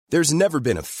There's never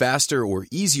been a faster or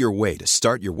easier way to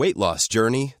start your weight loss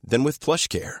journey than with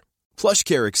PlushCare.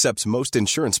 PlushCare accepts most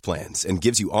insurance plans and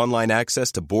gives you online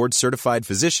access to board-certified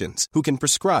physicians who can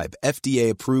prescribe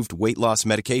FDA-approved weight loss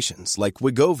medications like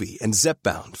Wegovy and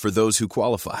Zepbound for those who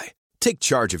qualify. Take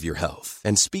charge of your health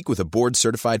and speak with a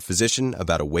board-certified physician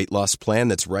about a weight loss plan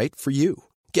that's right for you.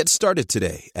 Get started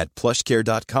today at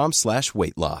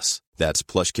plushcare.com/weight loss. That's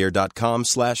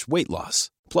plushcare.com/weight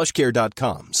loss.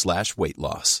 plushcare.com/weight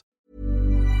loss.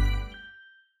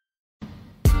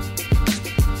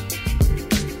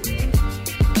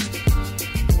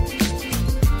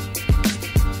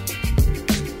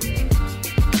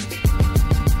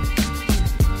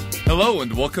 Hello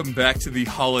and welcome back to the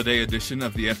holiday edition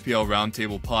of the FPL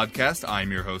Roundtable podcast.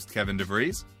 I'm your host, Kevin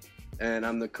DeVries. And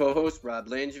I'm the co-host, Rob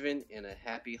Langevin, in a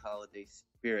happy holiday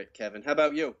spirit. Kevin, how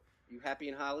about you? You happy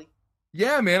and holly?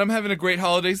 Yeah, man, I'm having a great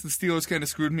holidays. The Steelers kind of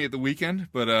screwed me at the weekend,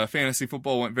 but fantasy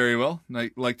football went very well. And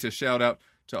I'd like to shout out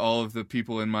to all of the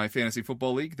people in my fantasy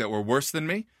football league that were worse than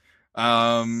me.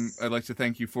 I'd like to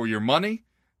thank you for your money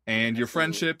and your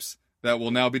friendships that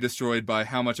will now be destroyed by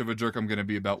how much of a jerk I'm going to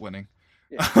be about winning.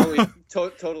 Yeah,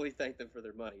 totally thank them for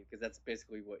their money, because that's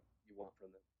basically what you want from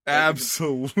them.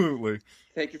 Absolutely.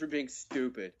 Thank you for being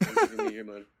stupid and giving me your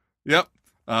money. Yep.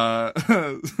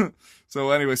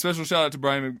 So anyway, special shout out to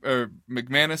Brian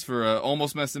McManus for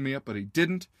almost messing me up, but he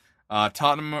didn't.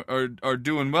 Tottenham are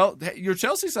doing well. Your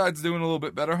Chelsea side's doing a little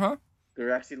bit better, huh?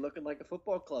 They're actually looking like a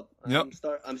football club. Yep.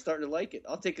 I'm starting to like it.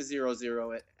 I'll take a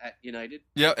 0-0 at United.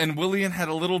 Yeah, and Willian had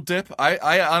a little dip.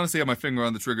 I honestly have my finger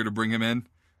on the trigger to bring him in.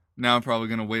 Now I'm probably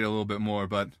going to wait a little bit more,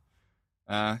 but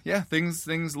yeah,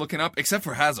 things looking up, except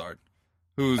for Hazard,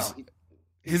 whose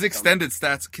his extended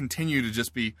stats continue to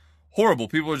just be horrible.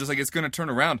 People are just like, it's going to turn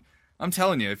around. I'm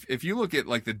telling you, if you look at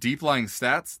like the deep lying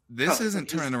stats, this isn't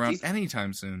turning around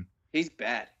anytime soon. He's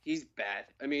bad.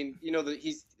 I mean, I know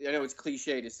it's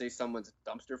cliche to say someone's a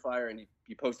dumpster fire, and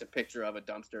you post a picture of a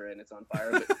dumpster and it's on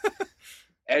fire, but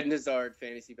Eden Hazard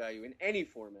fantasy value in any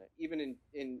format, even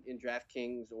in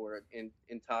DraftKings or in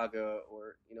Taga,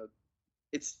 or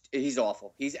he's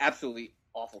awful. He's absolutely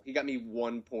awful. He got me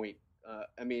 1 point.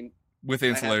 With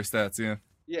ancillary stats, yeah.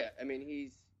 Yeah, I mean,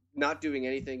 he's not doing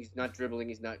anything. He's not dribbling.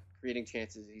 He's not creating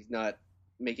chances. He's not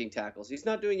making tackles. He's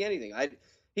not doing anything.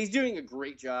 He's doing a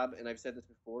great job, and I've said this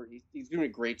before. He's doing a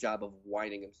great job of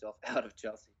whining himself out of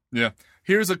Chelsea. Yeah.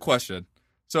 Here's a question.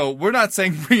 So we're not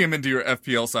saying bring him into your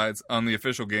FPL sides on the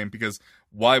official game, because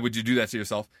why would you do that to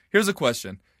yourself? Here's a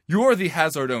question. You are the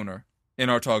Hazard owner in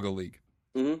our Toggle League.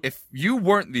 Mm-hmm. If you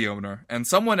weren't the owner and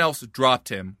someone else dropped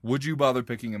him, would you bother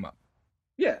picking him up?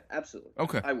 Yeah, absolutely.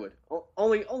 Okay. I would.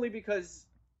 Only because,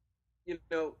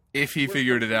 if he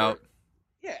figured it out.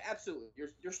 Yeah, absolutely.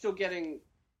 You're still getting,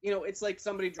 it's like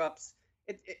somebody drops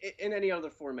in any other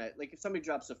format. Like if somebody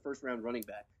drops a first round running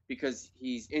back because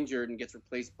he's injured and gets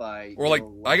replaced by, or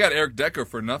I got Eric Decker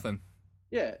for nothing.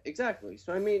 Yeah, exactly.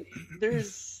 So I mean,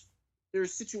 there's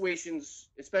situations,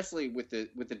 especially with the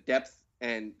depth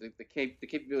and the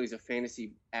capabilities of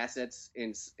fantasy assets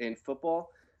in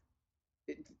football.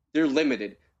 They're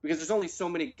limited because there's only so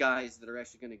many guys that are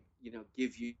actually going to,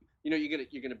 give you, you're going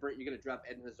to drop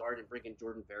Eden Hazard and bring in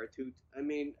Jordan Veretout. I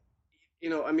mean,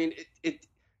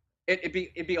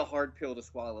 it'd be a hard pill to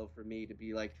swallow for me to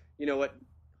be like, you know what,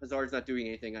 Hazard's not doing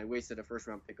anything. I wasted a first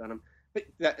round pick on him. But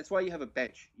that's why you have a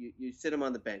bench. You sit him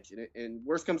on the bench, and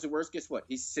worst comes to worst, guess what?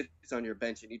 He sits on your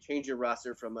bench, and you change your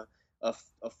roster from a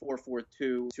 4-4-2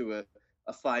 to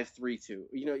a 5-3-2.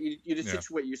 You just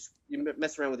situate you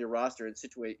mess around with your roster and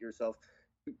situate yourself,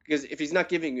 because if he's not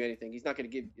giving you anything, it's not going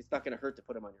to hurt to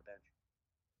put him on your bench.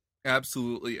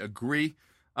 Absolutely agree.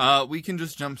 We can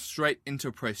just jump straight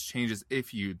into price changes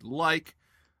if you'd like.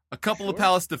 A couple of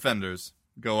Palace defenders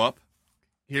go up.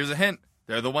 Here's a hint.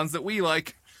 They're the ones that we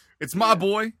like. It's my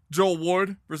boy, Joel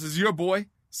Ward, versus your boy,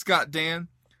 Scott Dan.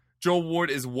 Joel Ward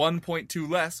is 1.2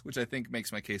 less, which I think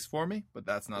makes my case for me, but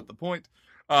that's not the point.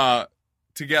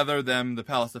 Together, the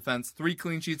Palace defense, 3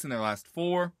 clean sheets in their last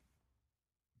 4.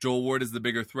 Joel Ward is the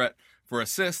bigger threat for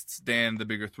assists. Dan, the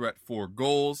bigger threat for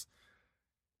goals.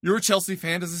 You're a Chelsea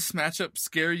fan. Does this matchup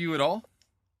scare you at all?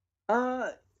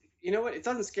 You know what? It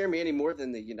doesn't scare me any more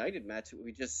than the United match that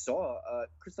we just saw.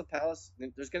 Crystal Palace,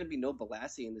 there's going to be no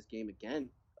Balassi in this game again.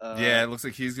 Yeah, it looks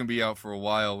like he's going to be out for a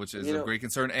while, which is a great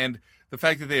concern. And the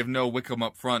fact that they have no Wickham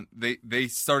up front, they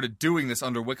started doing this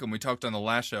under Wickham. We talked on the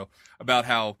last show about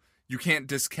how you can't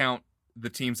discount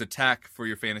the team's attack for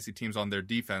your fantasy teams on their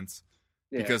defense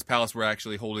because Palace were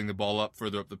actually holding the ball up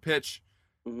further up the pitch.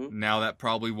 Mm-hmm. Now that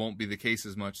probably won't be the case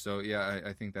as much. So, yeah,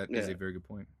 I think that is a very good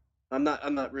point. I'm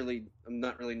not really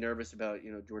nervous about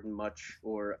Jordan Much,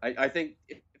 or I think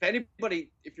if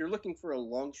anybody, if you're looking for a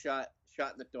long shot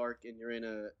in the dark and you're in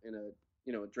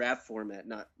a draft format,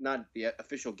 not the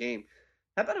official game,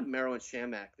 how about a Marouane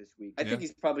Chamakh this week? I think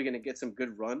he's probably going to get some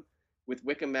good run with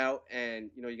Wickham out, and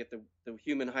you get the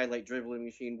human highlight dribbling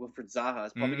machine. Wilfred Zaha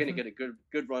is probably going to get a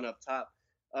good run up top.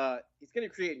 He's going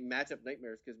to create matchup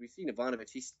nightmares because we've seen Ivanovic.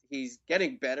 He's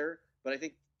getting better, but I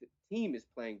think the team is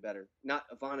playing better. Not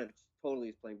Ivanovic totally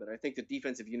is playing better. I think the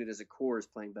defensive unit as a core is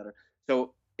playing better.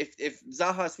 So if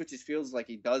Zaha switches fields like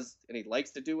he does and he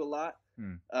likes to do a lot,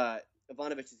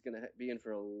 Ivanovic is going to be in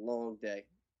for a long day.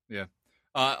 Yeah.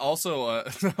 Also,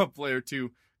 a player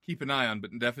to keep an eye on,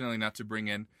 but definitely not to bring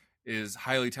in, is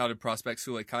highly touted prospect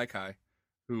Sule Kaikai,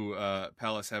 who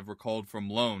Palace have recalled from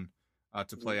loan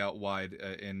to play out wide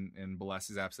in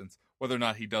Bolassi's absence. Whether or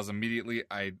not he does immediately,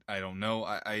 I don't know.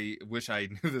 I wish I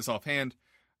knew this offhand.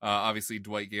 Obviously,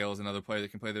 Dwight Gale is another player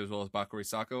that can play there as well as Bakary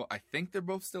Sako. I think they're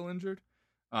both still injured,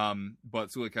 but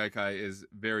Sule Kaikai is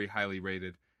very highly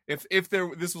rated. If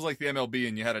this was like the MLB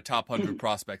and you had a top 100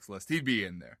 prospects list, he'd be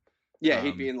in there. Yeah,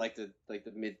 he'd be in like the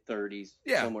mid 30s,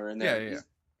 somewhere in there.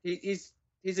 Yeah.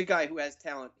 He's a guy who has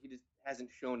talent. He just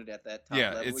hasn't shown it at that top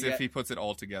level. Yeah, it's yet. If he puts it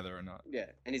all together or not. Yeah,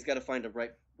 and he's got to find the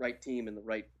right team and the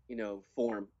right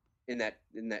form in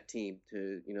that team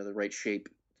to the right shape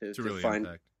to really find.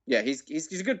 Impact. Yeah,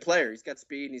 he's a good player. He's got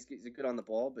speed and he's good on the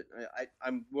ball. But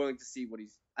I'm willing to see what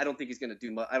he's. I don't think he's going to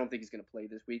do much. I don't think he's going to play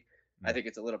this week. I think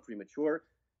it's a little premature.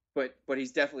 But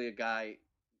he's definitely a guy.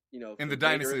 In the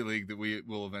Dynasty League that we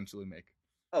will eventually make.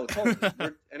 Oh, totally.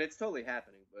 And it's totally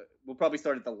happening. But we'll probably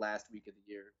start at the last week of the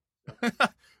year. So.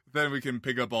 Then we can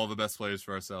pick up all the best players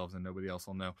for ourselves, and nobody else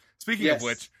will know. Speaking of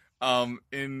which,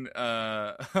 in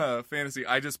fantasy,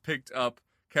 I just picked up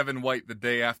Kevin White the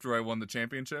day after I won the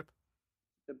championship.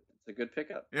 It's a good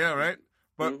pickup. Yeah, right.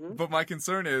 But my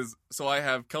concern is, so I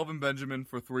have Kelvin Benjamin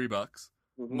for $3,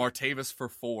 Martavis for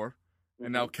 $4,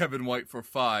 and now Kevin White for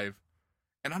 $5,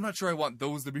 and I'm not sure I want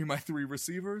those to be my 3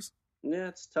 receivers. Yeah,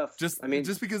 it's tough. Just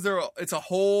because it's a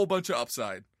whole bunch of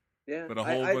upside. Yeah, but a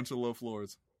whole bunch of low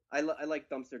floors. I like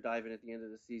dumpster diving at the end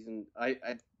of the season. I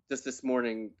just this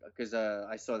morning because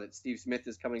I saw that Steve Smith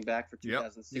is coming back for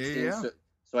 2016. Yeah.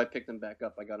 So I picked him back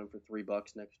up. I got him for $3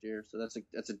 next year. So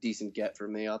that's a decent get for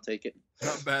me. I'll take it.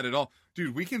 Not bad at all,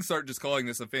 dude. We can start just calling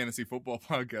this a fantasy football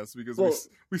podcast because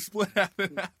we split half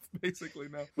and half basically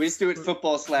now. We just do it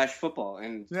football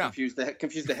and confuse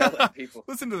the hell out of people.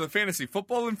 Listen to the fantasy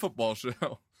football and football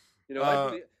show.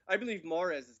 I believe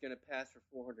Mahrez is going to pass for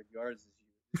 400 yards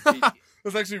this year.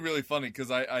 That's actually really funny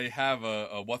because I have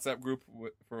a WhatsApp group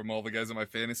from all the guys in my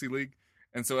fantasy league,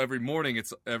 and so every morning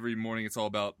it's all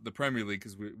about the Premier League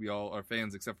because we all are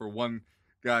fans except for one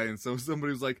guy, and so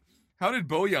somebody was like, "How did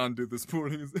Bojan do this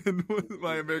morning?" And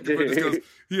my American friend just goes,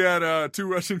 "He had 2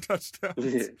 rushing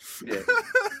touchdowns." Yeah.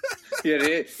 He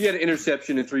had an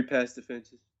interception and 3 pass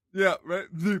defenses. Yeah, right.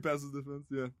 3 passes defense.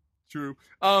 Yeah, true.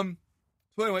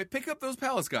 So anyway, pick up those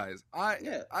Palace guys.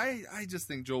 I just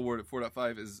think Joel Ward at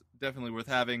 4.5 is definitely worth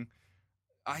having.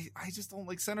 I just don't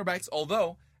like center backs,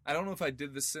 although I don't know if I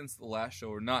did this since the last show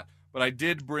or not, but I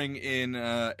did bring in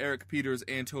Eric Peters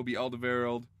and Toby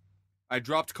Alderweireld. I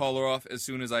dropped Kolarov as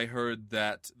soon as I heard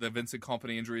that the Vincent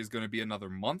Kompany injury is going to be another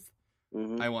month.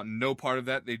 I want no part of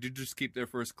that. They did just keep their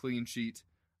first clean sheet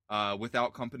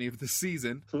without Kompany of the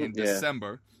season in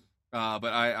December.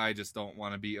 But I just don't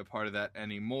want to be a part of that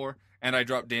anymore. And I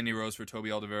dropped Danny Rose for Toby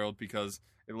Alderweireld because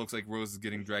it looks like Rose is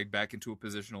getting dragged back into a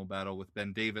positional battle with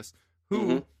Ben Davis,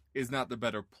 who is not the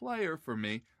better player for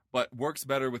me, but works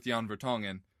better with Jan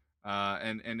Vertonghen.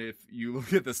 And if you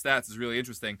look at the stats, it's really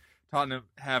interesting. Tottenham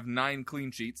have 9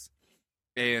 clean sheets,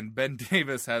 and Ben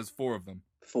Davis has 4 of them.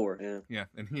 4, yeah. Yeah,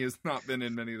 and he has not been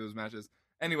in many of those matches.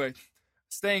 Anyway,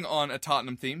 staying on a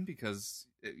Tottenham theme, because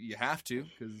you have to,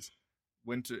 because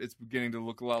winter, it's beginning to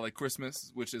look a lot like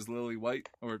Christmas, which is lily white,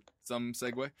 or some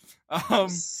segue.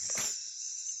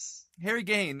 Harry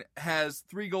Kane has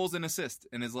 3 goals and assists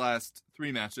in his last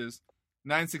 3 matches,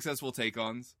 9 successful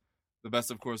take-ons, the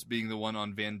best, of course, being the one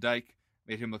on Van Dijk,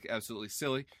 made him look absolutely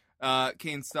silly.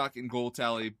 Kane's stock and goal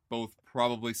tally both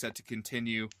probably set to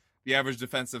continue. The average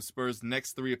defense of Spurs'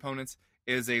 next 3 opponents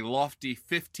is a lofty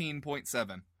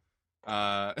 15.7,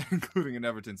 including an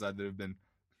Everton side that have been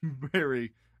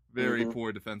very, very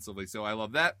poor defensively. So I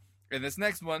love that. And this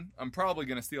next one, I'm probably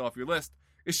going to steal off your list,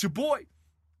 is your boy,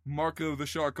 Marco the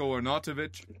Sharko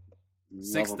Arnautovic,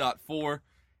 6.4.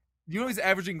 You know he's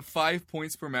averaging 5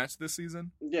 points per match this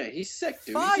season? Yeah, he's sick,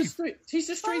 dude. 5. He's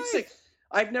a straight 6.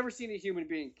 I've never seen a human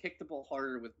being kick the ball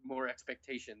harder with more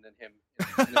expectation than him.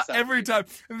 Every time.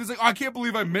 And it's like, oh, I can't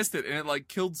believe I missed it. And it,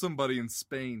 killed somebody in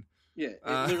Spain.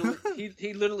 Yeah,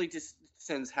 he literally just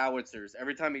sends howitzers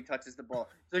every time he touches the ball.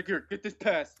 He's like, "Here, get this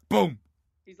pass." Boom.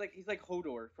 He's like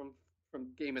Hodor from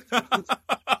Game of Thrones.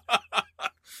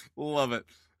 Love it.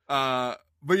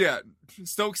 But yeah,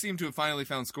 Stoke seem to have finally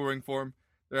found scoring form.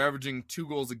 They're averaging 2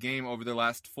 goals a game over their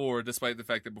last 4, despite the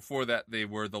fact that before that they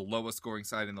were the lowest scoring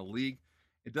side in the league.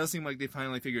 It does seem like they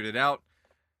finally figured it out.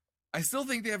 I still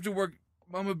think they have to work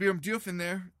Mama Biram Diouf in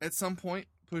there at some point.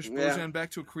 Push Bojan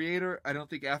back to a creator. I don't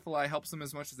think Afellay helps them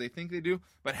as much as they think they do.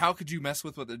 But how could you mess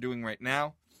with what they're doing right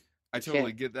now? I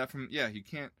totally get that from... Yeah, you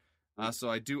can't. So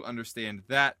I do understand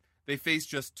that. They face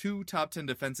just 2 top 10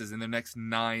 defenses in their next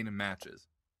 9 matches.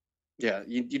 Yeah,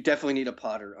 you definitely need a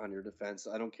Potter on your defense.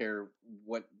 I don't care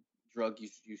what drug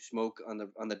you smoke on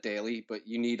the daily, but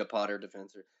you need a Potter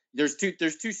defender. There's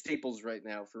two staples right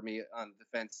now for me on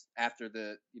defense after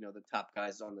the top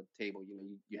guys on the table.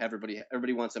 You have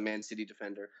everybody wants a Man City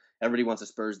defender, everybody wants a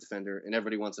Spurs defender, and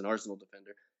everybody wants an Arsenal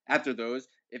defender. After those,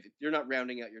 if you're not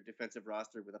rounding out your defensive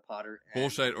roster with a Potter,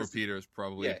 Bullshit or Peters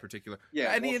probably in particular.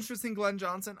 Yeah, any interest in Glenn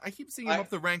Johnson? I keep seeing him up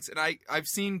the ranks, and I've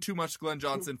seen too much Glenn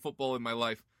Johnson football in my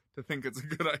life to think it's a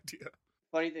good idea.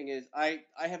 Funny thing is, I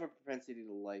have a propensity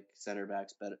to like center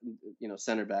backs better.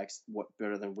 Center backs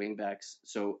better than wing backs.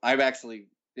 So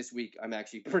this week I'm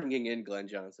actually bringing in Glenn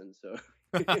Johnson. So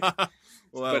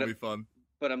well, that'll be fun.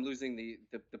 But I'm losing the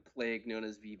plague known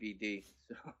as VVD.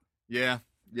 So yeah,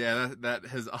 that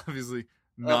has obviously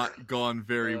not gone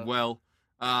very well.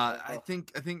 I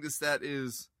think the stat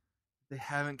is they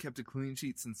haven't kept a clean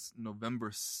sheet since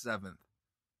November 7th.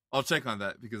 I'll check on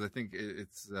that because I think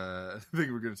it's I think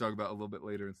we're going to talk about a little bit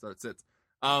later in Start Sits.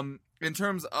 In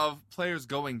terms of players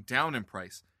going down in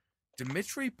price,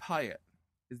 Dimitri Payet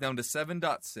is down to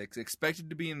 7.6, expected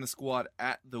to be in the squad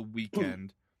at the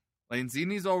weekend.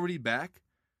 Lanzini's already back.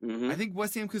 Mm-hmm. I think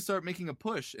West Ham could start making a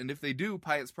push, and if they do,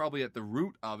 Payet's probably at the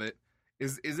root of it.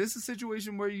 Is this a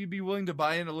situation where you'd be willing to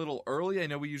buy in a little early? I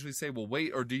know we usually say, well,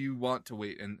 wait, or do you want to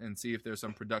wait and see if there's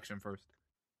some production first?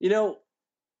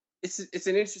 It's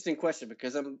an interesting question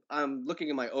because I'm looking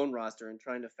at my own roster and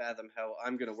trying to fathom how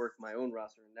I'm going to work my own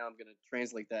roster, and now I'm going to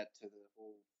translate that to the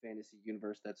whole fantasy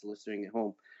universe that's listening at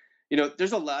home.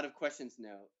 There's a lot of questions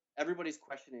now. Everybody's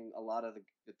questioning a lot of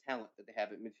the talent that they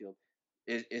have at midfield.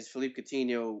 Is Philippe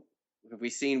Coutinho? Have we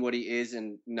seen what he is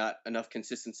and not enough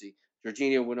consistency?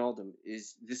 Jorginho Wijnaldum,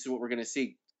 this is what we're going to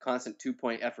see? Constant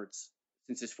 2-point efforts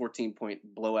since his 14-point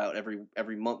blowout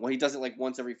every month. Well, he does it like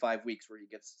once every 5 weeks where he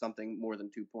gets something more than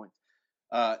 2 points.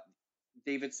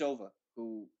 David Silva,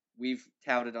 who we've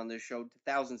touted on this show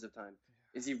thousands of times,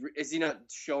 is he not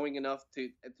showing enough to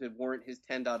warrant his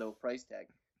 10.0 price tag?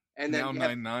 And then now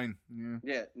 9.9.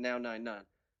 Yeah, now 9.9.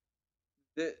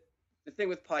 The thing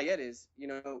with Payet is,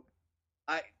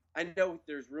 I know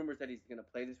there's rumors that he's going to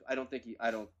play this. I don't think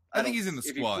I think he's in the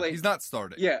squad. He's not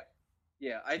starting.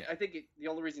 Yeah, I think the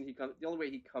only way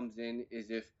he comes in is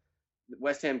if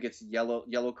West Ham gets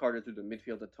yellow carded through the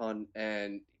midfield a ton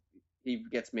and he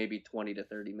gets maybe 20 to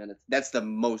 30 minutes. That's the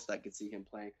most I could see him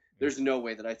playing. There's no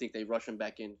way that I think they rush him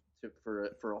back in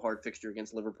for a hard fixture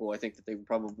against Liverpool. I think that they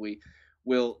probably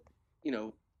will,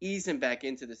 ease him back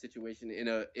into the situation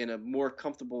in a more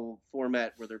comfortable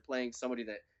format where they're playing somebody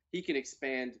that he can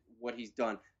expand what he's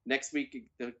done. Next week,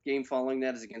 the game following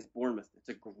that is against Bournemouth. It's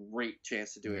a great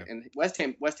chance to do it. And West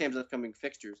Ham's upcoming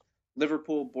fixtures: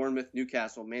 Liverpool, Bournemouth,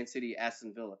 Newcastle, Man City,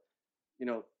 Aston Villa.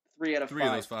 3 out of 5. 3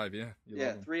 of those 5, yeah.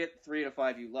 Yeah, 3 out of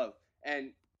 5 you love.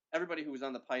 And everybody who was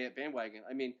on the Payet bandwagon,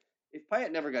 I mean, if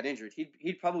Payet never got injured,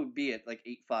 he'd probably be at like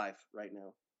 8.5 right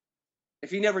now. If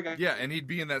he never got and he'd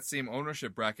be in that same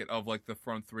ownership bracket of like the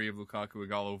front 3 of Lukaku,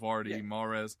 Ighalo, Vardy,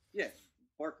 Mahrez. Yeah.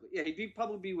 Barkley. Yeah, he'd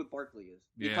probably be what Barkley is.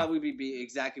 He'd probably be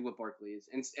exactly what Barkley is.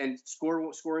 And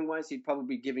scoring wise, he'd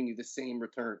probably be giving you the same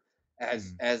return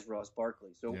as Ross Barkley.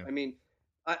 So I mean,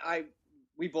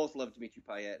 we both love Dimitri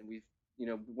Payet, and we've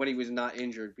when he was not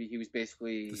injured, he was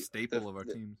basically the staple of our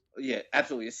teams. Yeah,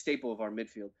 absolutely, a staple of our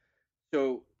midfield.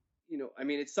 So I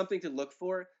mean, it's something to look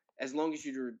for as long as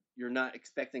you're not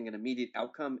expecting an immediate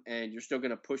outcome and you're still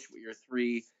going to push with your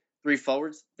three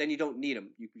forwards, then you don't need him.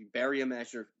 You can bury him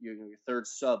as your third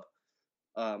sub.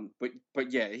 But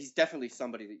yeah, he's definitely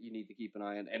somebody that you need to keep an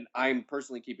eye on, and I'm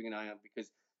personally keeping an eye on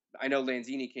because I know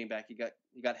Lanzini came back. He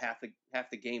got half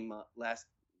the game last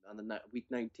on the week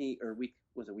 19 or week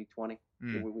 20?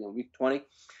 Week 20.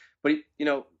 But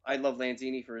I love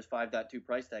Lanzini for his 5.2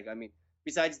 price tag. I mean,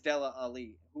 besides Dele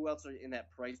Alli, who else are in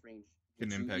that price range?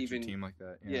 Can impact your team like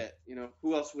that. Yeah,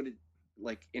 who else would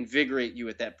invigorate you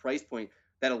at that price point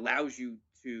that allows you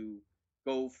to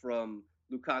go from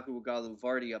Lukaku, Ighalo,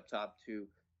 Vardy up top to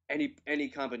any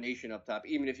combination up top,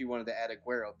 even if you wanted to add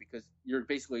Aguero, because you're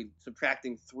basically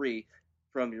subtracting 3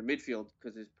 from your midfield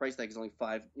because his price tag is only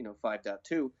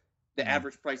 5.2. The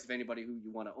average price of anybody who you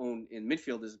want to own in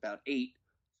midfield is about 8.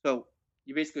 So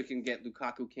you basically can get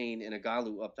Lukaku, Kane, and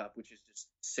Agalu up top, which is just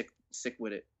sick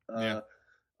with it. And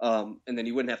then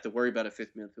you wouldn't have to worry about a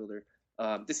fifth midfielder.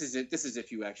 This is it. This is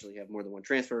if you actually have more than one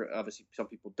transfer. Obviously, some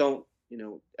people don't.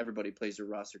 Everybody plays their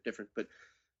roster different. But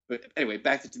anyway,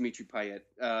 back to Dimitri Payet.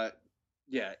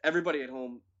 Yeah, everybody at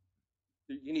home,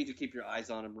 you need to keep your eyes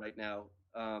on him right now.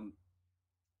 I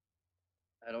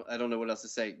don't know what else to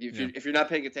say. If you're not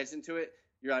paying attention to it,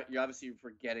 you're obviously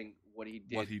forgetting what he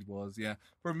did. What he was, yeah.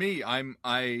 For me,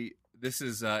 this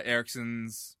is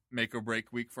Eriksen's make or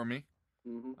break week for me.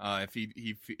 Mm-hmm.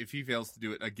 If he fails to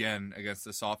do it again against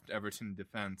the soft Everton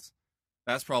defense,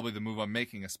 that's probably the move I'm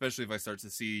making. Especially if I start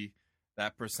to see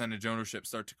that percentage ownership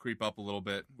start to creep up a little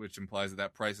bit, which implies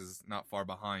that price is not far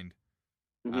behind.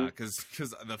 Because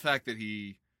the fact that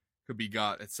he could be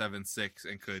got at 7.6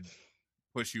 and could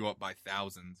push you up by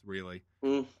thousands, really.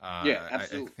 Yeah,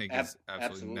 absolutely. I think is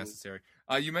absolutely necessary.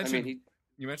 You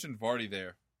mentioned Vardy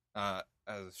there as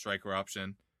a striker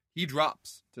option. He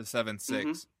drops to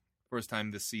 7.6, first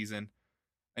time this season.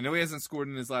 I know he hasn't scored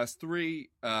in his last 3.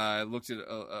 I looked at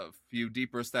a few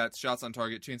deeper stats. Shots on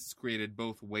target, chances created,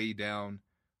 both way down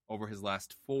over his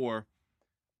last 4.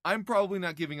 I'm probably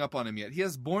not giving up on him yet. He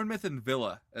has Bournemouth and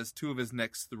Villa as 2 of his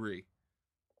next 3.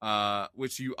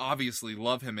 Which you obviously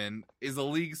love him in. Is the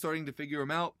league starting to figure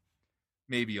him out?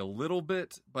 Maybe a little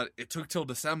bit, but it took till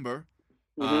December.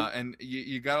 And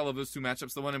you gotta love those 2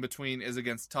 matchups. The one in between is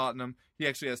against Tottenham. He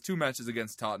actually has 2 matches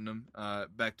against Tottenham,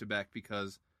 back to back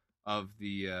because of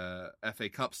the FA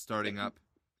Cup starting up.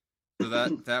 So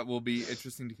that will be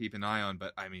interesting to keep an eye on.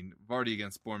 But I mean, Vardy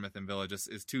against Bournemouth and Villa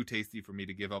just is too tasty for me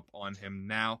to give up on him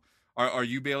now. Are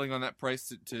you bailing on that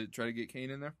price to try to get Kane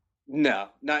in there? No,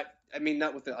 not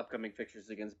with the upcoming fixtures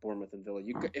against Bournemouth and Villa.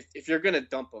 If you're gonna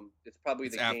dump him, it's probably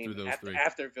the game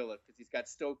after Villa, because he's got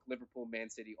Stoke, Liverpool,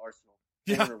 Man City, Arsenal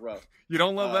in a row. You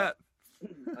don't love that.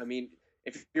 I mean,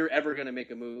 if you're ever gonna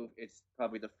make a move, it's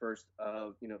probably the first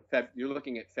of you're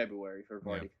looking at February for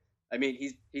Vardy. Yeah. I mean,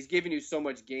 he's giving you so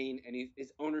much gain, and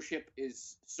his ownership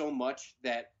is so much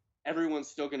that everyone's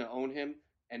still gonna own him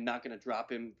and not going to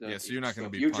drop him. So you're not going to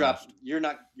be punished. You're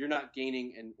not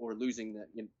gaining or losing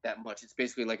that much. It's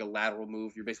basically like a lateral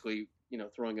move. You're basically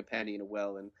throwing a penny in a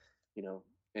well and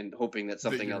hoping that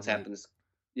something else happens.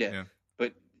 Yeah.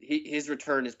 But his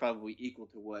return is probably equal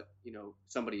to what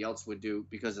somebody else would do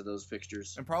because of those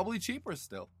fixtures, and probably cheaper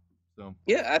still. So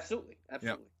yeah, absolutely.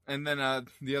 Yep. And then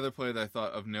the other player that I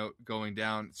thought of note going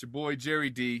down, it's your boy Jerry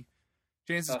D.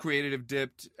 Chances created have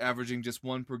dipped, averaging just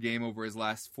 1 per game over his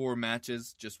last 4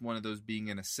 matches, just one of those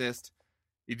being an assist.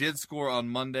 He did score on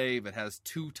Monday, but has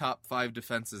 2 top 5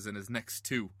 defenses in his next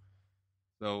 2.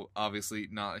 So, obviously,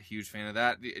 not a huge fan of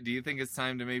that. Do you think it's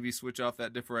time to maybe switch off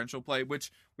that differential play,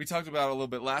 which we talked about a little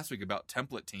bit last week about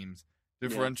template teams?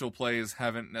 Differential plays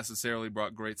haven't necessarily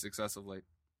brought great success of late.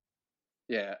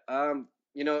 Yeah.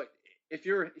 If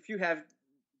you have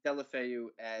Deulofeu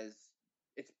as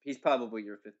he's probably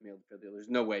your 5th midfielder. There's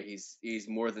no way he's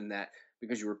more than that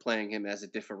because you were playing him as a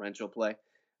differential play.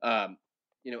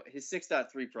 His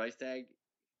 6.3 price tag,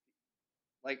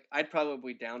 like I'd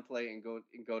probably downplay and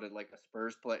go to like a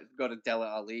Spurs play. Go to Dele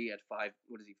Alli at 5.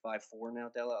 What is he, 5'4" now?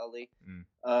 Dele Alli.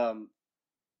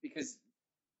 Because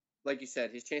like you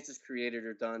said, his chances created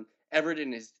are done.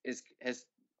 Everton has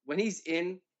when he's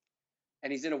in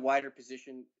and he's in a wider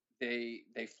position, they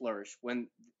flourish. When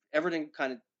Everton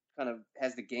kind of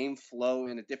has the game flow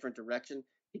in a different direction,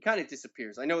 he kind of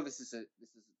disappears. I know this is a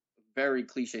very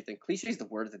cliche thing. Cliche is the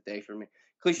word of the day for me.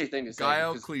 Cliche thing to say.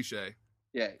 Gaio cliche.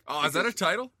 Yeah. Oh, is that a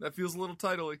title? That feels a little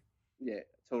title-y. Yeah,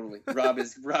 totally. Rob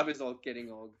is all getting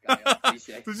all Gaio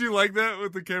cliche. Did you like that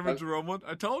with the Cameron Jerome one?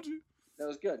 I told you. That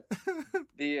was good.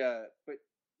 But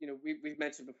we've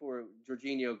mentioned before,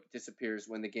 Jorginho disappears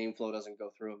when the game flow doesn't go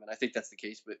through him, and I think that's the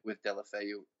case with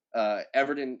Deulofeu.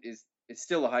 Everton is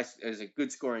still a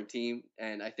good scoring team,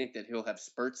 and I think that he'll have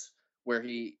spurts where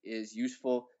he is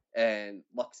useful and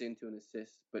lucks into an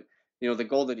assist. But the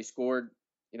goal that he scored,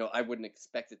 I wouldn't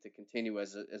expect it to continue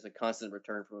as a constant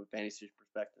return from a fantasy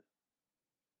perspective.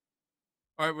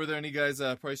 All right, were there any guys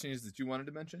price changes that you wanted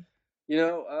to mention?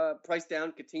 Price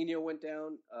down. Coutinho went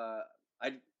down.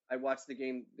 I watched the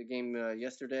game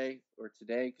yesterday or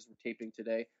today because we're taping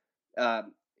today.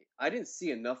 I didn't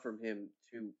see enough from him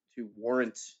to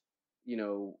warrant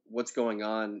what's going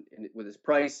on with his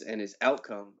price and his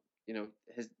outcome.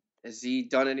 Has he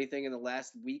done anything in the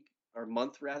last week or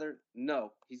month rather?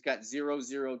 No, he's got 0,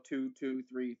 0, 2, 2,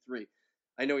 3, 3.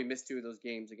 I know he missed 2 of those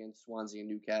games against Swansea and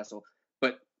Newcastle,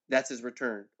 but that's his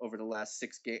return over the last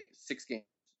 6 games.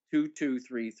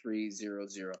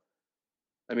 2-2-3-3-0-0.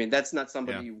 I mean, that's not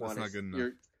somebody you want. That's not good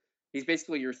enough. He's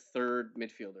basically your third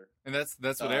midfielder. And that's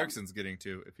what Eriksen's getting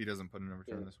to if he doesn't put in a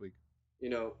return this week. You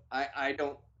know, I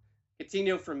don't.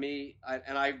 Coutinho for me,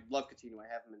 and I love Coutinho. I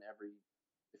have him in every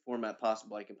format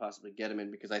possible I can possibly get him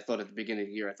in, because I thought at the beginning of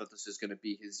the year, I thought this is going to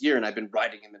be his year, and I've been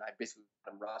riding him, and I basically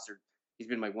got him rostered. He's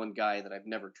been my one guy that I've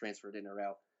never transferred in or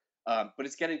out. But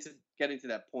it's getting to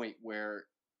that point where,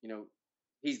 you know,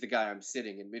 he's the guy I'm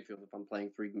sitting in midfield if I'm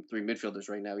playing three midfielders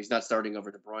right now. He's not starting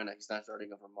over De Bruyne. He's not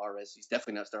starting over Mahrez. He's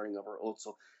definitely not starting over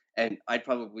Özil. And I'd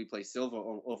probably play Silva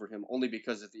over him only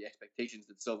because of the expectations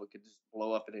that Silva could just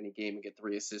blow up at any game and get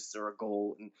 3 assists or a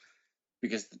goal, and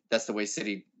because that's the way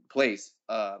City plays.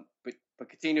 But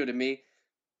Coutinho, to me,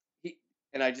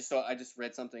 I just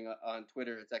read something on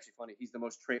Twitter. It's actually funny. He's the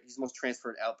most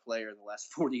transferred out player in the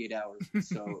last 48 hours.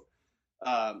 So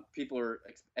people are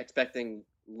expecting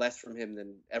less from him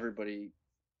than everybody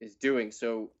is doing.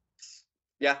 So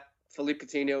yeah, Philippe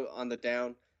Coutinho on the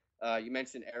down. You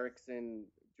mentioned Eriksen,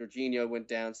 Jorginho went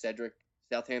down, Cedric,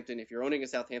 Southampton. If you're owning a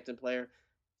Southampton player,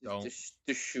 just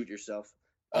shoot yourself.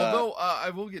 Although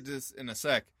I will get to this in a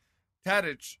sec.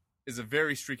 Tadic is a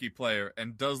very streaky player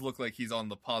and does look like he's on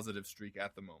the positive streak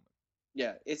at the moment.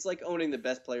 Yeah, it's like owning the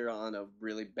best player on a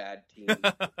really bad team.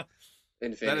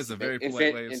 That is a very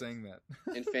polite way of saying that.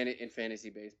 in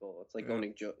fantasy baseball, it's like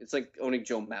owning Joe. It's like owning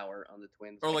Joe Mauer on the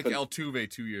Twins, or like Altuve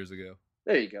 2 years ago.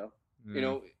 There you go. You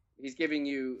know, he's giving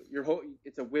you your hope.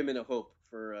 It's a whim and a hope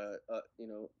for a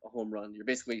home run. You're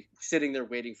basically sitting there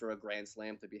waiting for a grand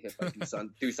slam to be hit by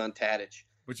Dusan Tadic.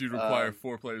 But you'd require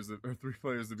 3 players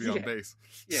to be on base.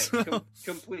 Yeah,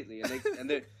 completely. And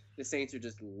the Saints are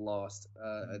just lost.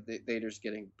 They're just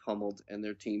getting pummeled, and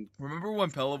their team. Remember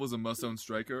when Pella was a must-own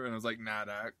striker, and I was like, nah,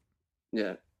 Dak.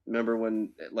 Yeah. Remember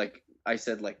when, like I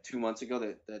said, like 2 months ago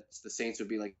that the Saints would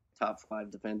be like top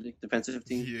 5 defensive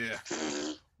team. Yeah.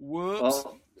 Whoops.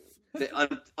 Well,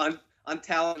 on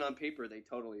talent on paper they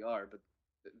totally are, but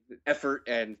the effort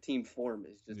and team form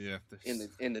is just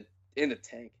in the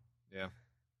tank. Yeah.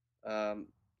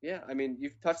 I mean,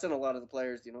 you've touched on a lot of the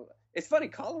players. You know, it's funny.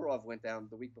 Kolarov went down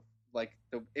the week before,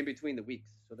 in between the weeks.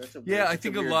 So that's a I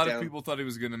think a lot of people thought he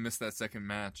was going to miss that second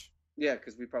match. Yeah,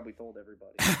 because we probably told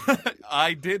everybody.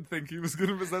 I did think he was going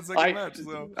to miss that second match.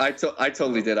 So I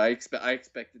totally did. I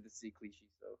expected to see Clichy.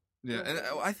 So yeah, and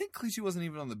I think Clichy wasn't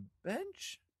even on the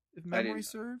bench, if memory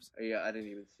serves. Yeah, I didn't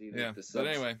even see that. Yeah, but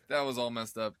anyway, that was all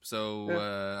messed up. So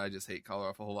I just hate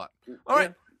Kolarov a whole lot. All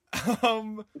right.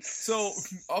 So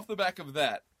off the back of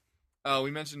that,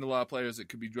 we mentioned a lot of players that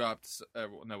could be dropped.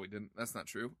 No, we didn't. That's not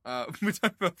true. We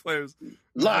talked about players.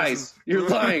 Lies. You're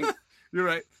lying. You're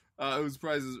right. Whose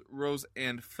prizes rose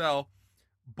and fell,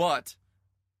 but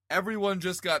everyone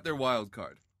just got their wild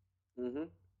card. Mm-hmm.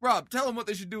 Rob, tell them what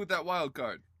they should do with that wild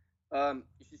card. You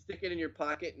should stick it in your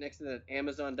pocket next to that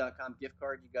Amazon.com gift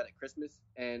card you got at Christmas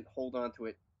and hold on to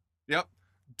it. Yep.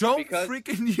 Don't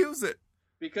freaking use it.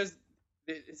 Because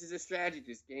this is a strategy.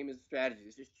 This game is a strategy.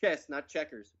 This is chess, not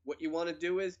checkers. What you want to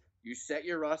do is you set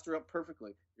your roster up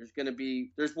perfectly.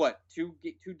 There's what, two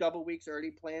double weeks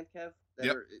already planned, Kev?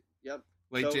 Yep.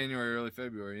 Late January, early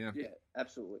February, yeah. Yeah,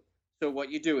 absolutely. So what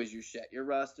you do is you set your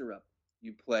roster up.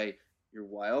 You play your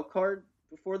wild card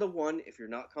before the 1 if you're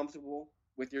not comfortable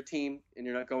with your team and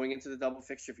you're not going into the double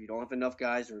fixture, if you don't have enough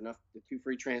guys or enough the 2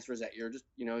 free transfers at your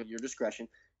discretion.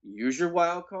 You use your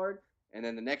wild card, and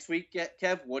then the next week,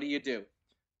 Kev, what do?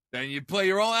 Then you play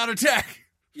your all-out attack.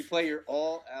 You play your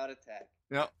all-out attack.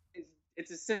 Yep.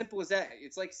 It's as simple as that.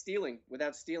 It's like stealing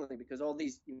without stealing, because all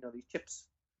these these chips.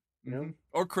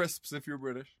 Or crisps if you're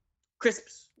British.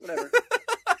 Crisps, whatever.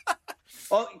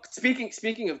 Oh,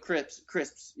 speaking of crisps,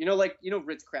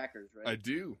 Ritz crackers, right? I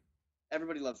do.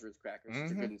 Everybody loves Ritz crackers. Mm-hmm.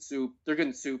 They're good in soup. They're good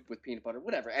in soup with peanut butter,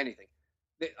 whatever, anything.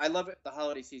 I love it. The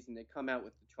holiday season, they come out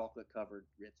with the chocolate covered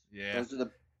Ritz. Yeah, those are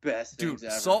the best things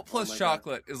ever. Salt plus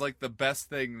chocolate is like the best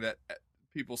thing that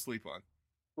people sleep on.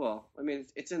 Well, I mean,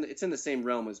 it's in the same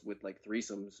realm as with like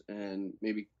threesomes and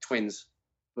maybe twins,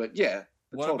 but yeah.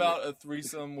 What about a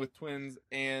threesome with twins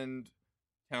and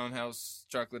Townhouse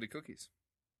chocolatey cookies?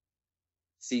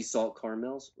 Sea salt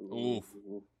caramels. Oof.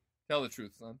 Tell the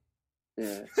truth, son.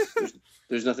 Yeah.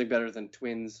 There's nothing better than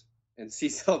twins and sea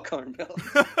salt caramel.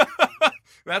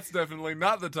 That's definitely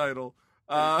not the title.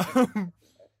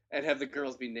 And have the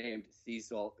girls be named Sea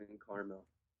Salt and Caramel.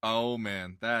 Oh,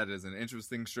 man. That is an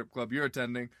interesting strip club you're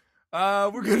attending.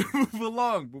 We're going to move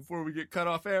along before we get cut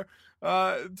off air.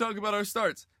 Talk about our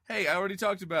starts. Hey, I already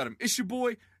talked about him. It's your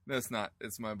boy. No, it's not.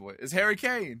 It's my boy. It's Harry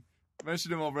Kane. I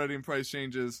mentioned him already in price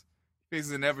changes.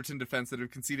 faces an Everton defense that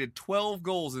have conceded 12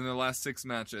 goals in their last 6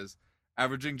 matches,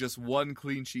 averaging just 1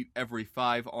 clean sheet every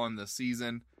 5 on the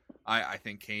season. I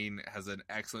think Kane has an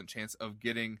excellent chance of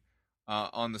getting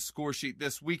on the score sheet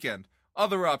this weekend.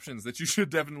 Other options that you should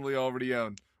definitely already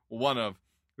own. One of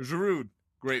Giroud,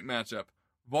 great matchup.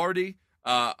 Vardy,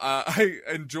 I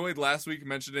enjoyed last week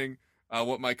mentioning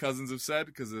what my cousins have said,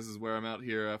 because this is where I'm out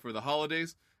here for the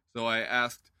holidays. So I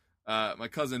asked my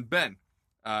cousin Ben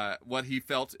what he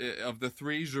felt of the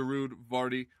 3, Giroud,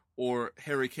 Vardy, or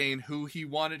Harry Kane, who he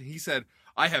wanted. He said,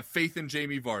 I have faith in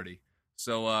Jamie Vardy.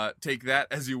 So take that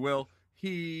as you will.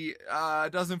 He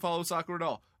doesn't follow soccer at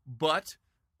all. But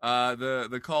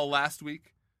the call last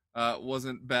week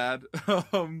wasn't bad.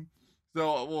 So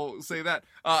we'll say that.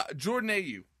 Jordan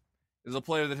Ayew is a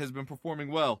player that has been performing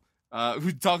well.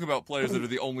 We talk about players that are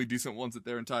the only decent ones at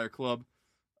their entire club.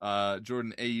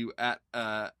 Jordan Ayew at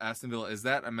Aston Villa is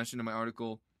that. I mentioned in my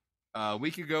article a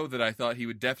week ago that I thought he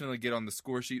would definitely get on the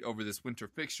score sheet over this winter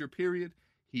fixture period.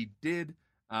 He did,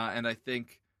 and I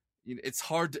think it's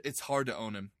hard to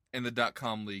own him in the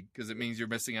 .com league, because it means you're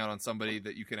missing out on somebody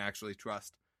that you can actually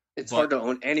trust. It's hard to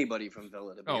own anybody from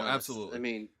Villa, to be honest. Absolutely. I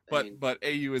mean, but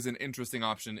Ayew is an interesting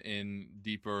option in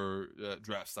deeper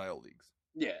draft style leagues.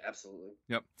 Yeah, absolutely.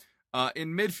 Yep.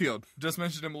 In midfield, just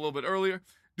mentioned him a little bit earlier.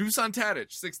 Dusan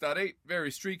Tadic, 6.8,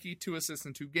 very streaky, 2 assists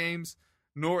in 2 games.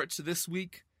 Norwich this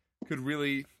week could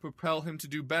really propel him to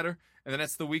do better. And then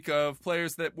it's the week of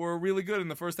players that were really good in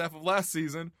the first half of last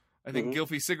season. I think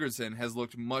Gylfi Sigurdsson has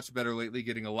looked much better lately,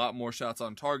 getting a lot more shots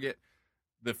on target.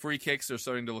 The free kicks are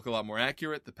starting to look a lot more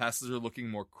accurate. The passes are looking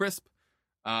more crisp.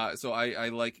 So I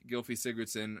like Gylfi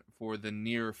Sigurdsson for the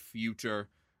near future.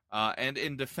 And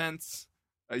in defense,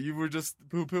 you were just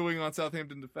poo-pooing on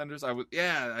Southampton defenders. I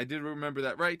did remember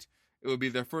that right. It would be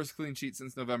their first clean sheet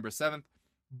since November 7th.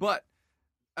 But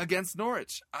against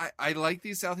Norwich, I like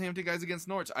these Southampton guys against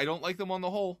Norwich. I don't like them on the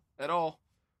whole at all.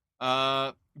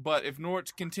 But if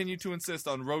Norwich continue to insist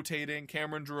on rotating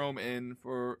Cameron Jerome in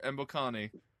for Mbokani,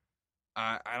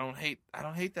 I don't hate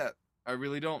that. I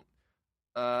really don't.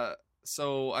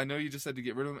 So I know you just said to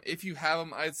get rid of him. If you have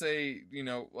him, I'd say,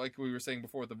 like we were saying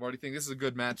before with the Vardy thing, this is a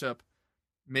good matchup.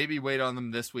 Maybe wait on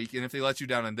them this week. And if they let you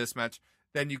down in this match,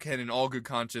 then you can, in all good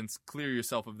conscience, clear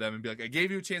yourself of them and be like, I gave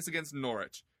you a chance against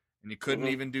Norwich, and you couldn't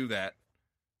even do that.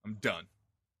 I'm done.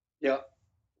 Yeah.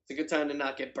 It's a good time to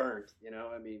not get burned,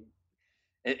 I mean,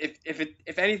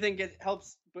 if anything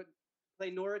helps but play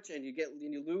Norwich and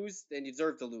you lose, then you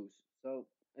deserve to lose. So,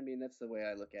 I mean, that's the way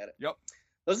I look at it. Yep.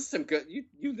 Those are some good.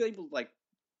 You labeled like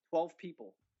 12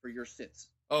 people for your sits.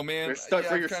 Oh man,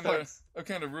 for your starts. I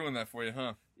kind of ruined that for you,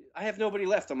 huh? I have nobody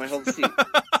left on my whole sheet.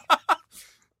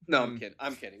 No, I'm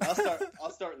kidding. I'll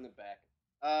start in the back.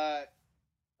 I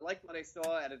like what I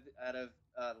saw out of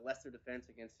Leicester defense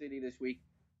against City this week.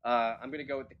 I'm going to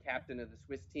go with the captain of the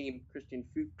Swiss team, Christian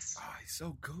Fuchs. Oh, he's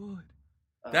so good.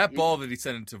 That ball that he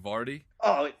sent into Vardy.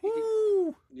 Oh,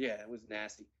 yeah, it was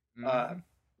nasty.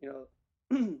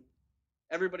 Mm-hmm.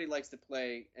 Everybody likes to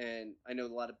play, and I know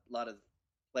a lot of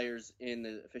players in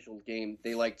the official game,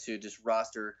 they like to just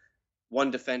roster one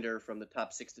defender from the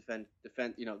top 6 defend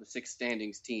the 6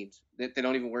 standings teams. They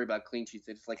don't even worry about clean sheets.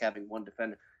 They just like having one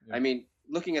defender. Yeah. I mean,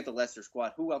 looking at the Leicester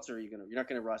squad, who else are you going to? You're not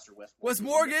going to roster Wes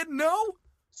Morgan. No.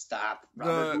 Stop.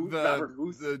 Robert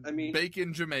Huth.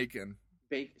 Bacon Jamaican.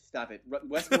 Stop it.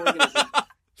 Wes Morgan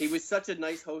he was such a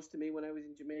nice host to me when I was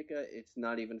in Jamaica. It's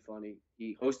not even funny.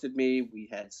 He hosted me. We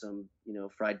had some,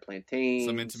 fried plantains.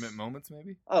 Some intimate moments,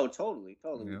 maybe? Oh, totally.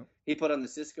 Yeah. He put on the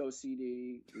Cisco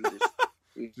CD.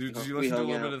 Did you listen to a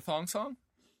little bit of the thong song?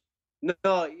 No,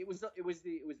 it was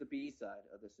the B side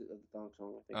of the thong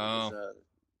song. I think it was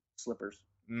Slippers.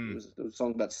 It was a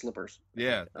song about slippers.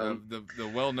 Yeah,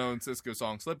 the well-known Cisco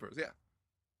song Slippers, yeah.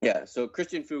 Yeah, so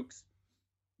Christian Fuchs,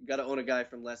 you got to own a guy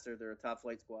from Leicester. They're a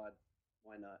top-flight squad.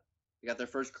 Why not? They got their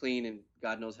first clean in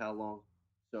God knows how long.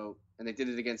 So, and they did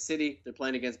it against City. They're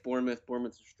playing against Bournemouth.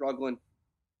 Bournemouth are struggling.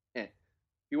 And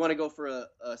if you want to go for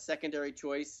a secondary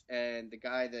choice, and the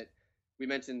guy that we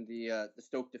mentioned, the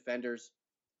Stoke defenders,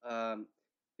 the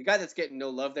guy that's getting no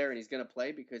love there, and he's going to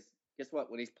play because guess what?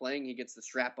 When he's playing, he gets the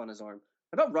strap on his arm.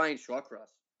 How about Ryan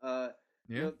Shawcross?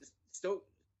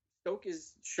 Stoke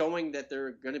is showing that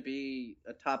they're going to be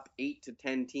a top 8 to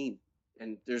 10 team,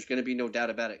 and there's going to be no doubt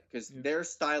about it because their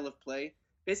style of play,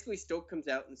 basically Stoke comes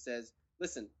out and says,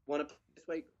 listen, want to play this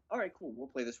way? All right, cool. We'll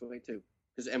play this way too,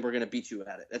 and we're going to beat you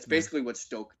at it. That's basically what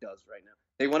Stoke does right now.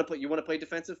 They want to play. You want to play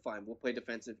defensive? Fine. We'll play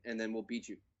defensive, and then we'll beat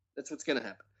you. That's what's going to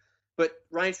happen. But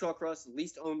Ryan Shawcross,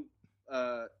 least owned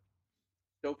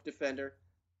Stoke defender,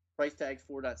 price tag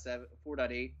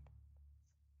 4.8.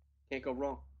 Can't go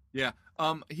wrong. Yeah.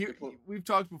 Here we've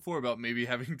talked before about maybe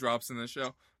having drops in the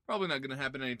show. Probably not going to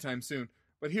happen anytime soon.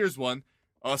 But here's one.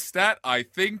 A stat I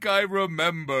think I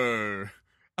remember.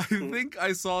 I think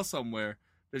I saw somewhere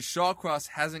that Shawcross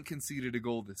hasn't conceded a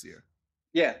goal this year.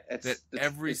 Yeah,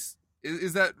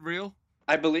 is that real?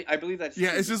 I believe that's true.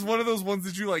 Yeah, it's just one of those ones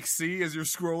that you like see as you're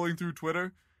scrolling through Twitter,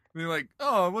 and you're like,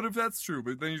 "Oh, what if that's true?"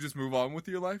 But then you just move on with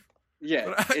your life.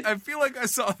 Yeah, but I feel like I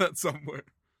saw that somewhere.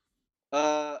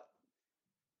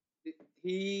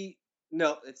 It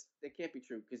can't be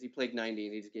true because he played 90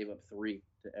 and he just gave up 3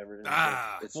 to Everton.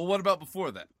 Well, what about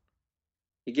before that?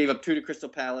 He gave up 2 to Crystal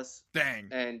Palace. Dang.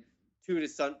 And 2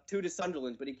 to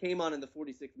Sunderland, but he came on in the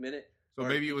 46th minute. So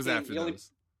maybe it was after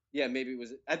those. Yeah, maybe it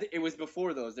was. I think it was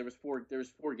before those. There was 4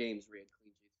 games where he had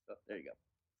clean sheets. So there you go.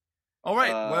 All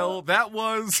right. Well, that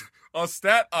was a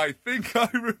stat I think I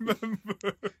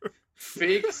remember.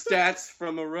 Fake stats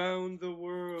from around the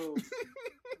world.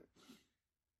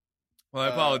 Well, I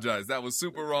apologize. That was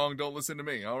super wrong. Don't listen to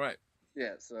me. All right.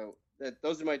 Yeah. So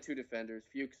those are my 2 defenders: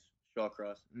 Fuchs,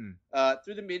 Shawcross.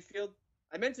 Through the midfield,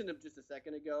 I mentioned him just a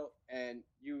second ago, and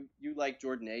you like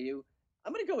Jordan Ayew.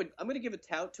 I'm gonna give a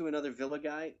tout to another Villa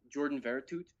guy, Jordan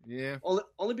Veretout. Yeah.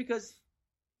 Only because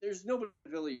there's nobody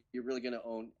in Villa you're really gonna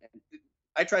own. And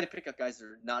I try to pick up guys that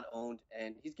are not owned,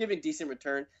 and he's giving decent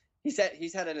return. He's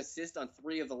had an assist on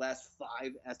 3 of the last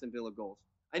 5 Aston Villa goals.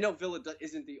 I know Villa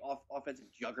isn't the offensive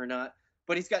juggernaut,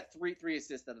 but he's got 3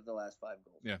 assists out of the last 5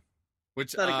 goals. Yeah.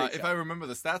 Which, if I remember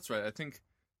the stats right, I think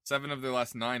 7 of their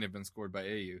last 9 have been scored by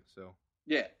Ayew. So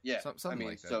yeah, something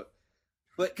like that. So,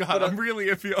 I'm really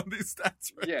iffy on these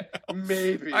stats right now.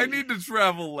 Maybe I need to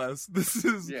travel less. This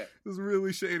is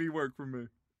really shady work for me.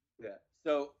 Yeah.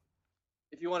 So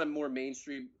if you want a more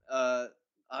mainstream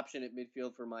option at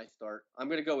midfield for my start, I'm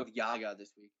going to go with Yaya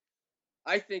this week.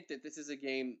 I think that this is a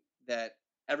game that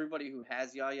everybody who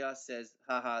has Yaya says,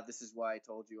 haha, this is why I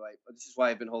told you. This is why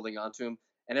I've been holding on to him.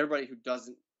 And everybody who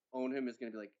doesn't own him is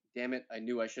going to be like, damn it, I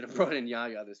knew I should have brought in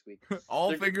Yaya this week.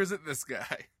 All fingers at this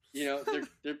guy. You know,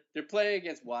 they're playing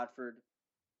against Watford,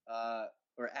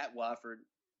 or at Watford.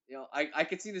 You know, I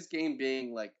could see this game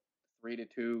being like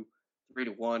 3-2,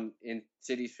 3-1 in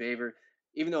City's favor.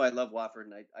 Even though I love Watford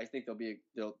and I think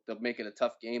they'll make it a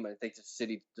tough game. I think the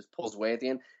City just pulls away at the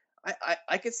end.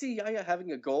 I could see Yaya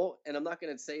having a goal, and I'm not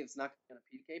going to say it's not on a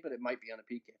PK, but it might be on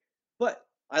a PK. But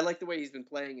I like the way he's been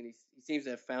playing, and he seems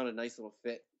to have found a nice little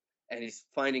fit, and he's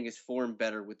finding his form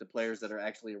better with the players that are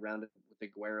actually around it, with the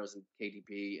Agueros and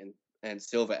KDB and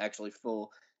Silva actually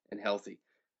full and healthy.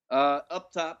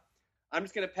 Up top, I'm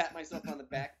just going to pat myself on the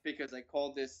back because I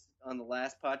called this on the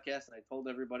last podcast, and I told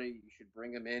everybody you should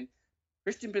bring him in.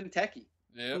 Christian Benteke.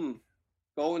 Yeah.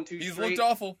 Goal 2 He's straight. looked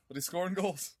awful, but he's scoring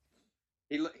goals.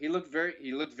 He looked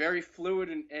very fluid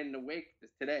and awake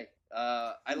today.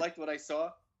 I liked what I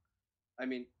saw. I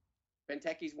mean,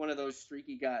 Benteke's one of those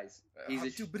streaky guys.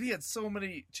 But he had so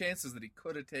many chances that he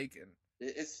could have taken.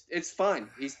 It's fine.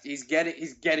 He's getting chances.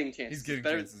 He's getting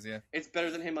chances. Yeah. It's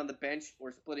better than him on the bench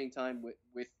or splitting time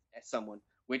with someone,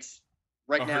 which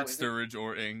right now Sturridge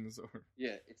or Ings or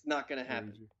it's not going to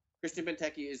happen. Christian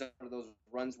Benteke is one of those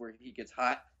runs where he gets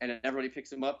hot and everybody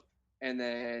picks him up, and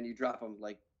then you drop him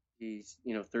like he's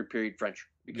third period French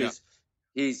because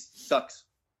he sucks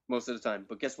most of the time.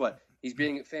 But guess what? He's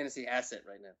being a fantasy asset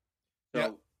right now.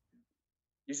 So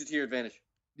use it to your advantage.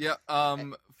 Yeah.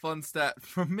 Fun stat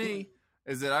from me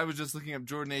is that I was just looking up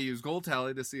Jordan Ayew's goal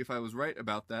tally to see if I was right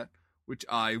about that, which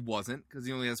I wasn't because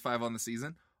he only has 5 on the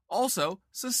season. Also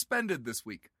suspended this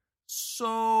week,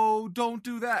 so don't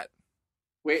do that.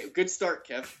 Wait, good start,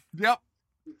 Kev. Yep.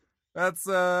 That's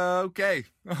okay.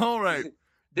 All right.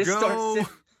 This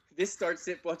start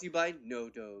sit brought to you by No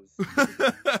Dose.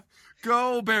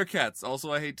 Go Bearcats.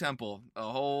 Also, I hate Temple a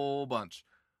whole bunch.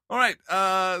 All right.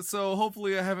 So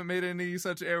hopefully I haven't made any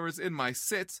such errors in my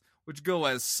sits, which go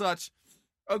as such.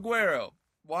 Aguero.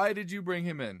 Why did you bring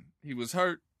him in? He was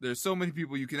hurt. There's so many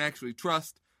people you can actually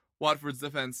trust. Watford's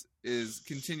defense is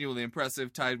continually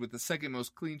impressive, tied with the second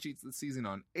most clean sheets this season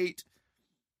on 8.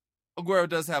 Aguero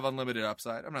does have unlimited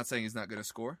upside. I'm not saying he's not going to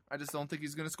score. I just don't think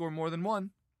he's going to score more than 1.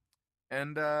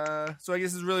 And so I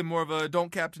guess it's really more of a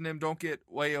don't captain him, don't get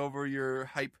way over your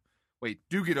hype. Wait,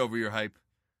 do get over your hype.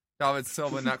 David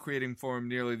Silva not creating for him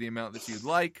nearly the amount that you'd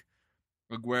like.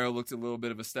 Aguero looked a little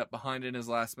bit of a step behind in his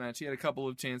last match. He had a couple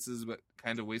of chances, but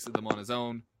kind of wasted them on his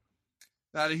own.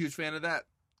 Not a huge fan of that.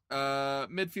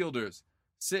 Midfielders.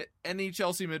 Sit any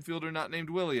Chelsea midfielder not named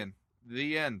Willian.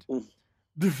 The end.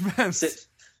 Defense.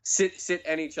 Sit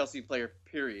any Chelsea player,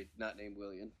 period, not named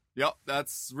Willian. Yep,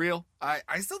 that's real. I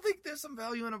still think there's some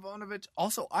value in Ivanovic.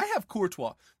 Also, I have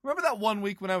Courtois. Remember that one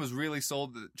week when I was really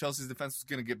sold that Chelsea's defense was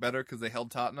going to get better because they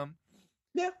held Tottenham?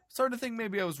 Yeah. Started to think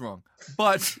maybe I was wrong.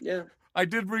 But Yeah. I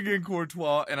did bring in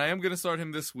Courtois, and I am going to start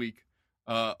him this week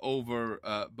over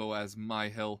Boaz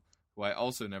Myhill, who I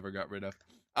also never got rid of.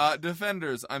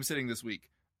 Defenders, I'm sitting this week.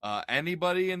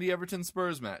 Anybody in the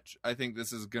Everton-Spurs match. I think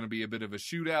this is going to be a bit of a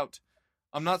shootout.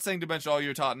 I'm not saying to bench all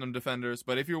your Tottenham defenders,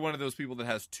 but if you're one of those people that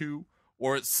has 2,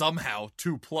 or somehow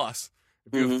 2+,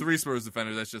 if you have 3 Spurs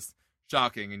defenders, that's just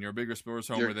shocking, and you're a bigger Spurs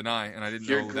homer than I, and I didn't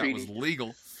know that was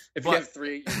legal. If you have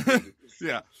 3, you're greedy.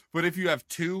 Yeah, but if you have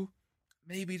 2,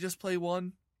 maybe just play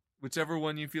 1, whichever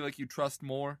one you feel like you trust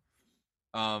more.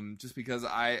 Just because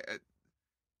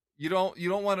you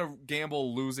don't want to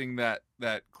gamble losing that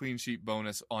clean sheet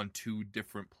bonus on 2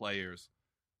 different players.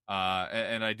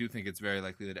 And I do think it's very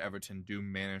likely that Everton do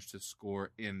manage to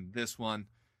score in this one.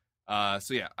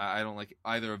 So yeah, I don't like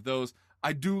either of those.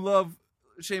 I do love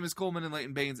Seamus Coleman and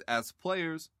Leighton Baines as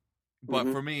players, but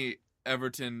for me,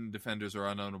 Everton defenders are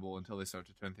unownable until they start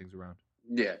to turn things around.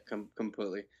 Yeah,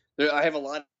 completely. I have a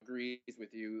lot of agrees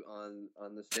with you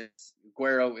on the six.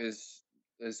 Aguero is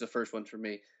the first one for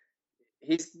me.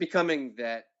 He's becoming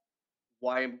that.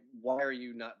 Why are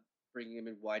you not bringing him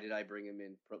in? Why did I bring him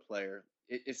in? Pro player.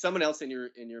 If someone else in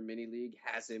your mini league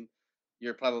has him,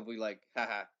 you're probably like,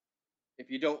 haha. If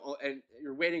you don't, and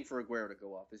you're waiting for Aguero to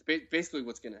go off, it's basically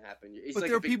what's going to happen. It's but like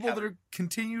there are people that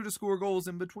continue to score goals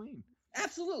in between.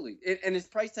 Absolutely, and his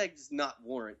price tag does not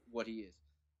warrant what he is.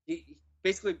 He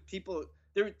basically people.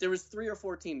 There was 3 or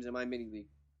 4 teams in my mini league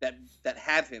that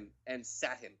have him and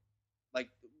sat him. Like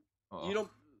you don't.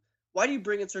 Why do you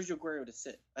bring in Sergio Aguero to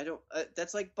sit? I don't.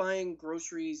 That's like buying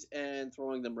groceries and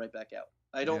throwing them right back out.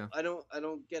 I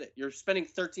don't get it. You're spending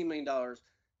 $13 million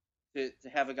to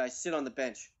have a guy sit on the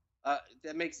bench.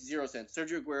 That makes 0 sense.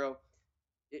 Sergio Aguero,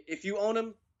 if you own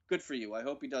him, good for you. I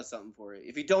hope he does something for you.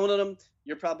 If you don't own him,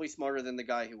 you're probably smarter than the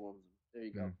guy who owns him. There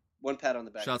you go. One pat on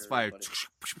the back. Shots fired.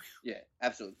 Yeah,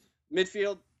 absolutely.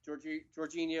 Midfield,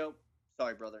 Jorginho.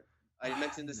 Sorry, brother. I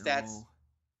mentioned the stats.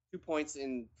 2 points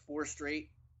in 4 straight.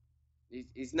 He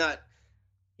is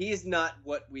not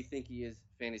what we think he is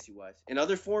fantasy-wise. In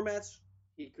other formats,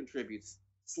 he contributes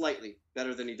slightly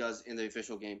better than he does in the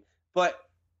official game. But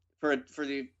for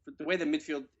the way the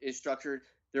midfield is structured,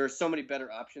 there are so many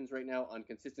better options right now on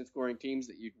consistent scoring teams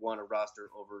that you'd want to roster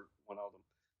over one of them.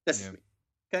 That's just me.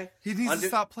 Okay? He needs to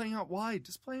stop playing out wide.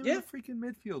 Just play him in the freaking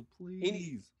midfield,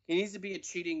 please. He needs to be a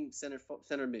cheating center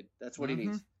mid. That's what he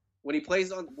needs. When he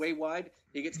plays on way wide,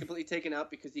 he gets completely taken out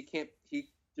because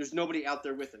there's nobody out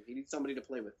there with him. He needs somebody to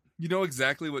play with. You know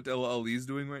exactly what Dele Alli is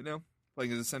doing right now?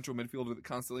 Playing as a central midfielder that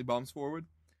constantly bombs forward?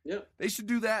 Yeah. They should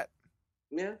do that.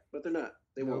 Yeah, but they're not.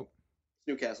 They won't. It's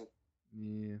Newcastle.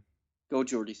 Yeah. Go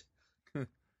Geordies.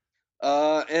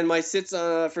 And my sits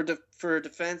for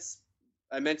defense,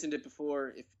 I mentioned it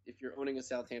before. If you're owning a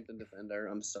Southampton defender,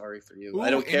 I'm sorry for you. Ooh, I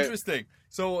don't care. Interesting.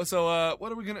 So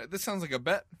what are we gonna? This sounds like a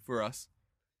bet for us.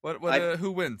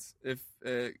 Who wins? If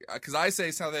because I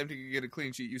say Southampton can get a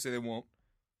clean sheet, you say they won't.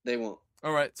 They won't.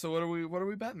 All right. So what are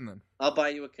we betting then? I'll buy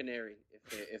you a canary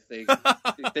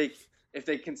if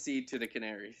they concede to the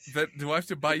Canaries. Do I have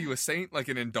to buy you a saint, like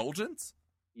an indulgence?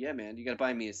 Yeah, man. You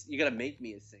gotta make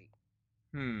me a saint.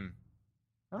 I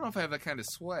don't know if I have that kind of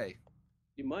sway.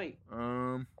 You might.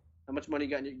 How much money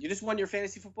you got? You just won your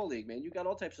fantasy football league, man. You got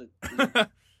all types of.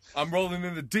 I'm rolling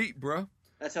in the deep, bro.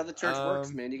 That's how the church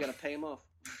works, man. You gotta pay them off.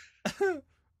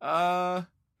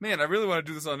 Man, I really want to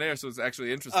do this on air, so it's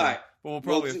actually interesting. All right. But we'll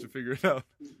probably have to figure it out.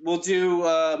 We'll do.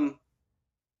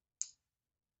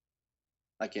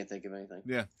 I can't think of anything.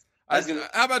 Yeah.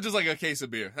 How about just like a case of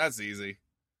beer? That's easy.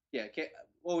 Yeah.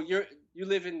 Well, you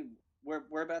live in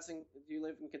whereabouts do you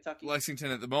live in Kentucky?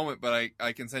 Lexington at the moment, but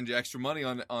I can send you extra money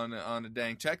on a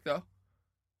dang check though.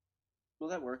 Well,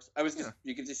 that works.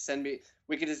 You could just send me.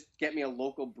 We could just get me a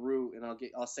local brew, and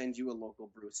I'll send you a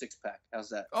local brew 6-pack. How's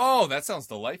that? Oh, that sounds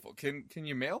delightful. Can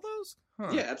you mail those?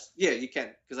 Huh. Yeah, you can,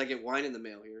 because I get wine in the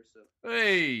mail here. So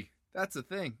hey, that's a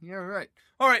thing. Yeah, right.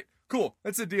 All right, cool.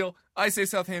 That's a deal. I say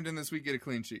Southampton this week get a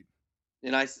clean sheet,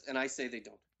 and I say they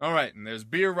don't. All right, and there's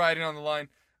beer riding on the line,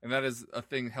 and that is a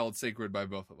thing held sacred by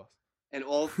both of us. And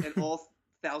all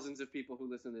thousands of people who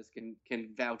listen to this can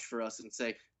vouch for us and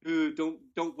say,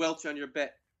 don't welch on your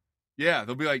bet. Yeah,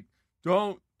 they'll be like,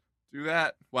 don't do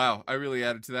that. Wow, I really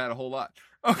added to that a whole lot.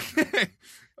 Okay. It's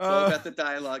all about the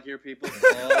dialogue here, people. It's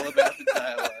all about the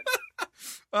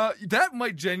dialogue. That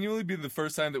might genuinely be the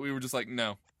first time that we were just like,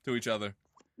 no, to each other.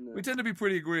 No. We tend to be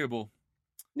pretty agreeable.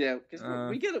 Yeah, because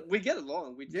we get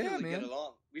along. We really get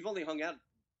along. We've only hung out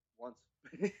once.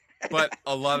 But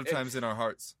a lot of times in our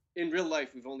hearts. in real life,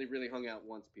 we've only really hung out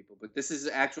once, people. But this is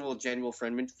actual, genuine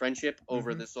friendship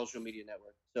over the social media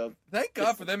network. So thank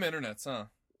God for them internets, huh?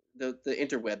 The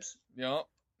interwebs. Yep.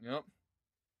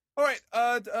 All right.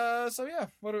 So yeah,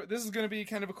 this is going to be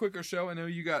kind of a quicker show. I know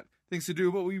you got things to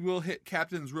do, but we will hit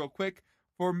captains real quick.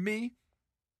 For me,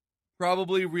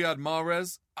 probably Riyad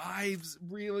Mahrez. I've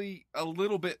really a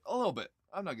little bit. I'm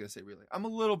not going to say really. I'm a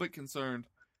little bit concerned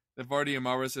that Vardy and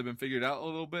Mahrez have been figured out a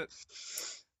little bit.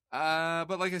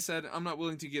 But like I said, I'm not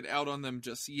willing to get out on them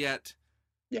just yet.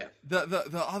 Yeah.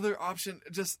 The other option,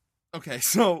 okay.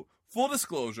 So full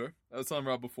disclosure, I was telling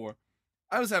Rob before,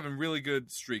 I was having really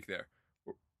good streak there,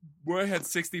 where I had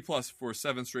 60 plus for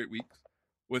 7 straight weeks,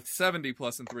 with 70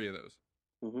 plus in 3 of those.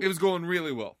 Mm-hmm. It was going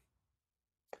really well.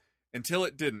 Until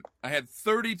it didn't. I had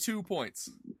 32 points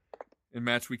in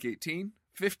match week 18,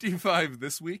 55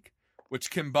 this week,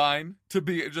 which combine to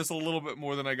be just a little bit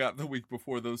more than I got the week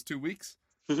before those 2 weeks.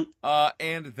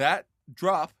 And that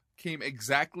drop came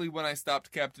exactly when I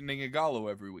stopped captaining Ighalo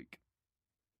every week.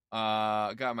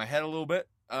 Got my head a little bit,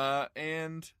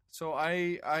 and so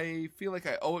I feel like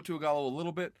I owe it to Ighalo a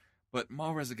little bit, but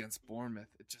Mahrez against Bournemouth,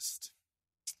 it's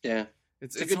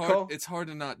it's hard. Call. It's hard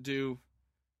to not do.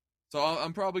 So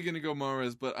I'm probably going to go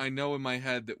Mahrez, but I know in my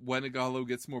head that when Ighalo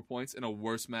gets more points in a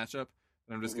worse matchup,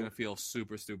 then I'm just going to feel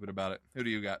super stupid about it. Who do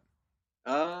you got?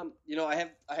 I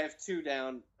have 2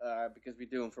 down because we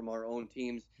do them from our own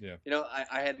teams. Yeah.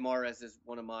 I had Mahrez as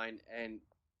one of mine, and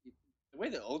the way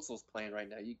that Ozil's playing right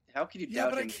now, how can you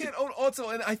doubt him? Yeah, but I can't own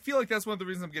Ozil, and I feel like that's one of the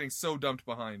reasons I'm getting so dumped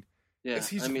behind. Yeah,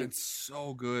 he's been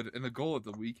so good, and the goal at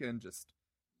the weekend just.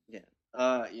 Yeah.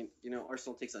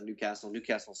 Arsenal takes on Newcastle.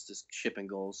 Newcastle's just shipping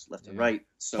goals left and right.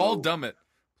 So Paul Dummett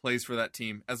plays for that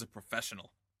team as a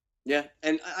professional. Yeah,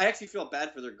 and I actually feel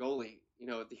bad for their goalie.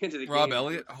 At the end of the game, Rob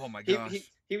Elliott. Oh my gosh,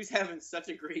 he was having such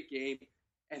a great game,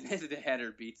 and then the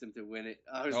header beats him to win it.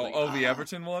 I was the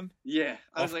Everton one. Yeah,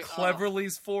 I was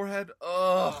Cleverly's forehead.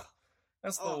 Ugh,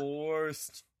 that's the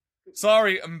worst.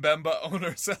 Sorry, Mbemba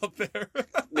owners out there.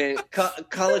 Man,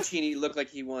 Colaccini looked like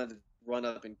he wanted to run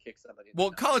up and kick somebody.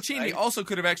 Well, Colaccini also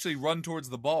could have actually run towards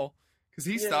the ball because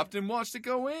he stopped and watched it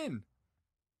go in.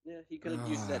 Yeah, he could have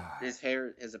used his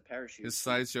hair as a parachute. His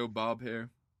sideshow bob hair.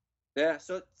 Yeah,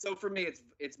 so for me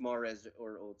it's Mahrez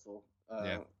or Ozil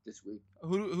this week.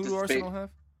 Who do Arsenal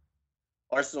have?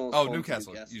 Arsenal. Oh,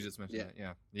 Newcastle. You just mentioned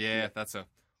that. Yeah.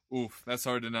 That's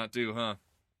hard to not do, huh?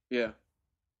 Yeah.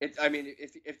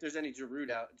 If there's any Giroud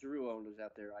owners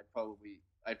out there, I'd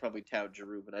probably tout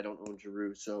Giroud, but I don't own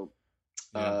Giroud. So,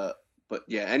 but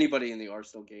yeah, anybody in the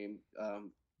Arsenal game,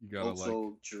 you gotta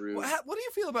Ozil, Giroud. What do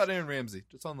you feel about Aaron Ramsey?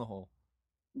 Just on the whole.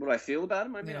 What do I feel about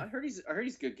him? I heard he's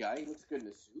a good guy. He looks good in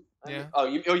a suit.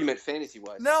 You meant fantasy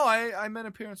wise? No, I meant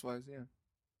appearance wise. Yeah.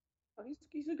 Oh,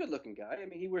 he's a good looking guy. I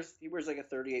mean, he wears like a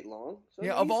 38 long. So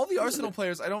of all the Arsenal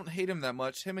players, I don't hate him that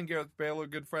much. Him and Gareth Bale are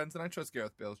good friends, and I trust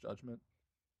Gareth Bale's judgment.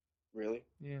 Really?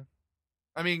 Yeah.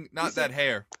 I mean, not that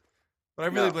hair, but I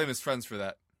really blame his friends for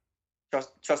that.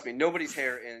 Trust me, nobody's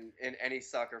hair in any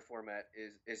soccer format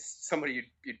is somebody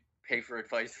you'd pay for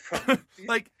advice from.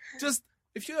 Just.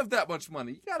 If you have that much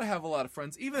money, you gotta have a lot of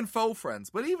friends, even faux friends.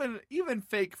 But even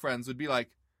fake friends would be like,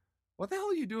 "What the hell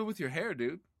are you doing with your hair,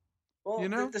 dude?"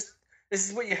 Well, this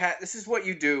is what you have. This is what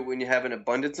you do when you have an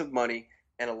abundance of money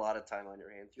and a lot of time on your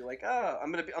hands. You're like,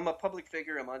 I'm a public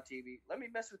figure. I'm on TV. Let me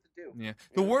mess with the dude. Yeah.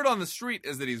 The word on the street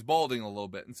is that he's balding a little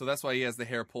bit, and so that's why he has the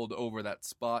hair pulled over that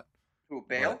spot. Who,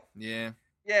 Bale? Yeah.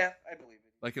 Yeah, I believe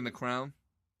it. Like in The Crown.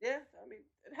 Yeah, I mean,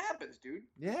 it happens, dude.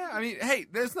 Yeah, I mean, hey,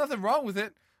 there's nothing wrong with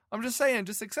it. I'm just saying,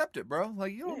 just accept it, bro.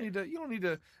 Like you don't need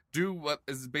to do what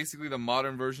is basically the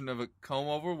modern version of a comb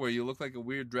over, where you look like a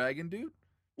weird dragon, dude.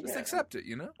 Just accept it,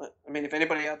 I mean, if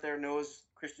anybody out there knows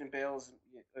Christian Bale,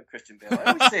 I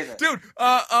always say that, dude.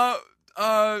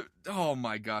 Oh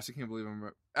my gosh, I can't believe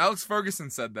I'm. Alex Ferguson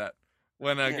said that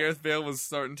when Gareth Bale was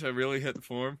starting to really hit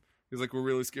form. He's like, we're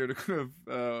really scared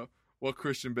of what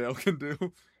Christian Bale can do.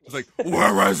 He's like,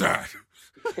 where is it?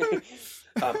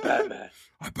 I'm Batman.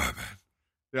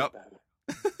 Yep.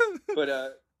 but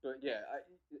yeah,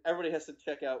 everybody has to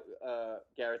check out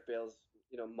Gareth Bale's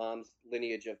mom's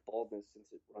lineage of baldness, since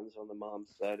it runs on the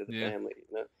mom's side of the family.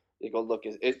 You go look,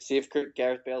 see if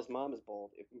Gareth Bale's mom is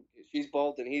bald. If she's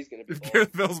bald, then he's going to be bald. If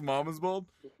Gareth Bale's mom is bald?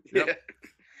 Yep. Yeah.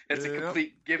 It's a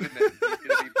complete given that he's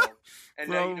going to be bald. And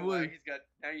now you know why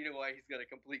he's got a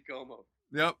complete como.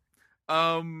 Yep.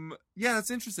 Yeah,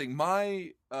 that's interesting.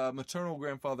 My maternal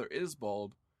grandfather is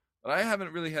bald. But I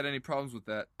haven't really had any problems with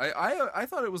that. I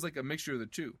thought it was like a mixture of the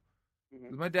two.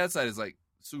 Mm-hmm. My dad's side is like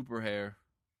super hair.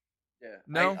 Yeah.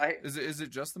 No? Is it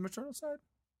just the maternal side?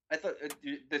 I thought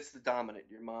that's the dominant.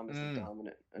 Your mom is the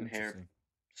dominant in hair.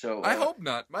 So I hope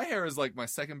not. My hair is like my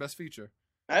second best feature.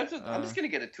 I'm just gonna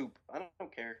get a toupee. I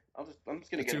don't care. I'm just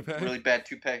gonna get toupee? a really bad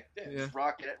toupee. Yeah, Yeah. just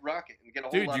rock it, and get a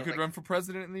whole Dude, lot you of could run for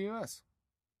president in the U.S.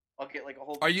 I'll get like a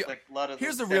whole Are you- like a lot of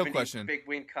Here's those the real 70s question. big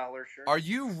wing collar shirts. Are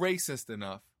you racist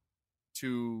enough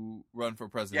to run for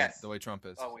president Yes. the way Trump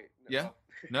is? Oh wait. No, Yeah?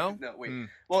 No? No, wait. Hmm.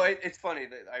 Well, it's funny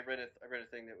that I read a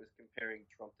thing that was comparing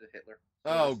Trump to Hitler.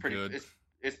 So Oh, it's pretty, good.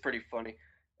 It's pretty funny.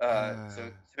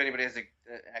 So if anybody has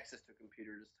access to a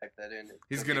computer, just type that in.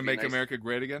 He's It'll going to give you make nice- America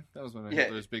great again? That was one of Yeah.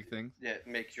 Hitler's big things. Yeah,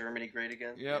 make Germany great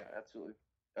again. Yep. Yeah, absolutely.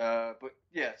 But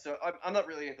yeah, so I'm not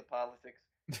really into politics.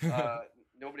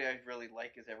 Nobody I really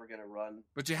like is ever going to run.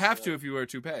 But you have to if you wear a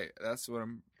toupee. That's what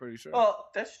I'm pretty sure. Well,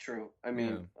 that's true. I mean,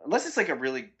 Yeah. unless it's like a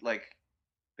really like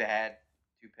bad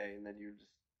toupee, and then you're just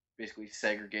basically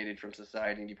segregated from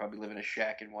society, and you probably live in a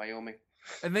shack in Wyoming.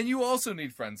 And then you also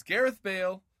need friends. Gareth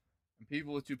Bale and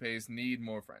people with toupees need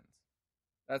more friends.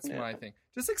 That's Yeah. my thing.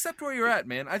 Just accept where you're at,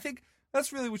 man. I think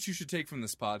that's really what you should take from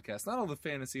this podcast. Not all the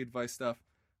fantasy advice stuff,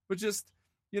 but just,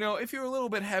 if you're a little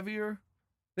bit heavier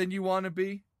than you want to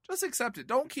be, just accept it.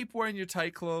 Don't keep wearing your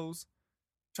tight clothes,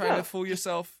 trying to fool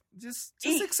yourself. Just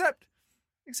eat. accept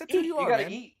who you are, gotta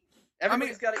man. eat.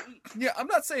 Everybody's got to eat. Yeah, I'm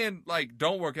not saying like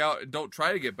don't work out and don't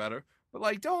try to get better, but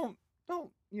like don't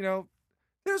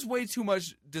there's way too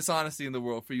much dishonesty in the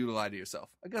world for you to lie to yourself.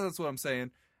 I guess that's what I'm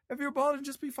saying. If you're balding,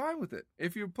 just be fine with it.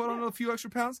 If you put on a few extra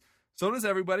pounds, so does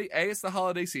everybody. A, it's the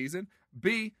holiday season.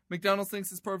 B, McDonald's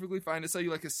thinks it's perfectly fine to sell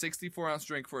you like a 64-ounce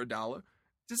drink for $1.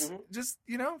 Just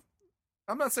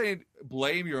I'm not saying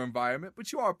blame your environment,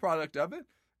 but you are a product of it,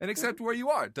 and accept where you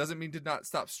are. Doesn't mean to not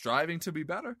stop striving to be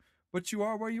better, but you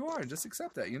are where you are, and just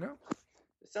accept that,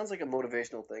 It sounds like a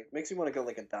motivational thing. Makes me want to go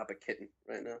like adopt a kitten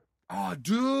right now. Oh,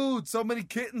 dude, so many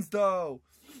kittens, though.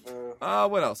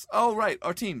 What else? Oh, right,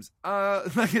 our teams.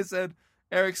 Like I said,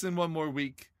 Eriksen one more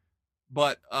week,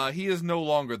 but he is no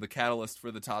longer the catalyst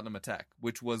for the Tottenham attack,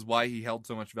 which was why he held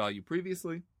so much value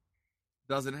previously.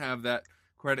 Doesn't have that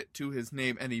credit to his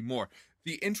name anymore.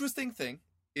 The interesting thing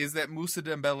is that Moussa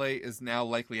Dembele is now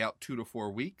likely out 2 to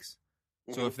 4 weeks.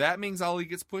 So if that means Ali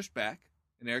gets pushed back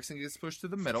and Eriksen gets pushed to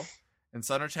the middle and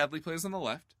Sonner Chadley plays on the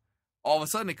left, all of a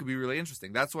sudden it could be really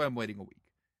interesting. That's why I'm waiting a week.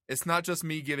 It's not just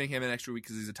me giving him an extra week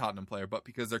because he's a Tottenham player, but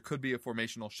because there could be a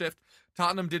formational shift.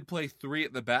 Tottenham did play 3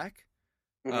 at the back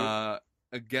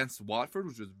against Watford,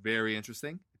 which was very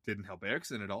interesting. It didn't help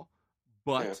Eriksen at all,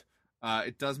 but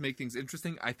it does make things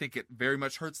interesting. I think it very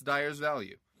much hurts Dyer's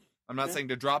value. I'm not saying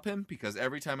to drop him because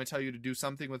every time I tell you to do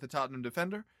something with a Tottenham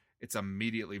defender, it's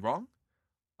immediately wrong.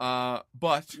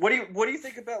 But what do you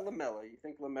think about Lamela? You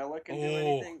think Lamela can do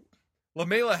anything?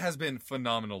 Lamela has been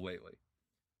phenomenal lately.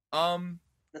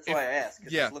 That's why I asked.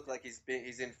 Because yeah. it looked like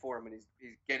he's in form and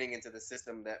he's getting into the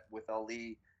system that with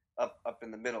Ali up in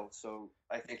the middle. So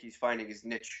I think he's finding his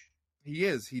niche. He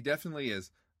is. He definitely is.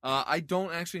 I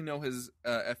don't actually know his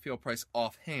FPL price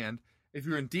offhand. If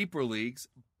you're in deeper leagues,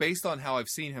 based on how I've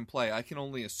seen him play, I can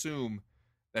only assume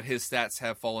that his stats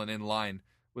have fallen in line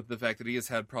with the fact that he has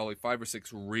had probably 5 or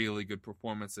 6 really good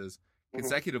performances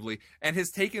consecutively and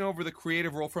has taken over the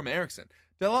creative role from Eriksen.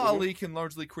 Dele Ali can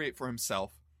largely create for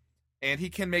himself, and he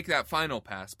can make that final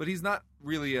pass, but he's not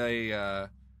really a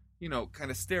kind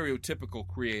of stereotypical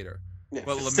creator. Yeah,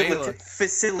 but Lamela,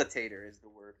 facilitator is the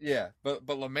word. Yeah, but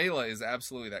Lamela is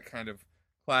absolutely that kind of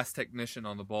class technician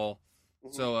on the ball.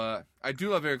 So I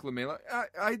do love Eric Lamela.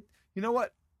 You know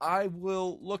what? I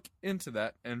will look into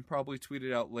that and probably tweet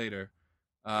it out later.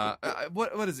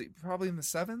 What is he? Probably in the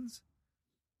 7s?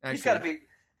 Actually, He's got to be.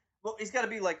 Well, he's got to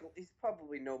be like. He's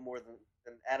probably no more than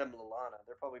Adam Lallana.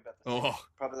 They're probably about the same.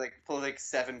 Probably like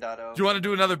 7.0. Do you want to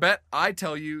do another bet? I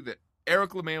tell you that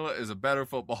Eric Lamela is a better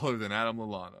footballer than Adam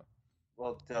Lallana.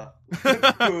 Well, duh.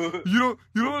 You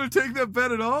don't want to take that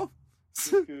bet at all?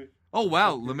 Oh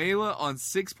wow, Lamela on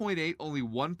 6.8, only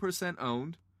 1%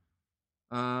 owned.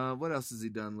 What else has he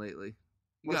done lately?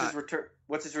 His return?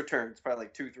 What's his return? It's probably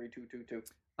like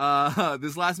 2-3-2-2-2.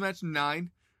 This last match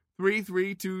 9, 3,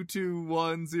 3, 2, 2,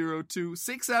 1, 0, 2,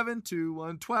 6, 7, 2,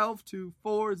 1, 12, 2,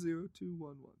 4, 0, 2,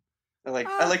 1, 1.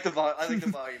 I like the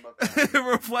volume of it. It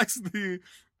reflects the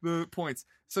points.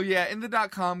 So yeah, in the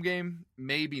 .com game,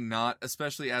 maybe not,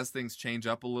 especially as things change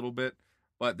up a little bit.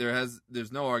 But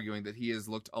there's no arguing that he has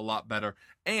looked a lot better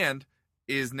and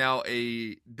is now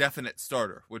a definite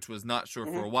starter, which was not sure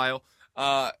for a while.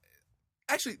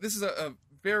 Actually, this is a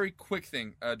very quick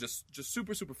thing, just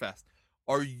super, super fast.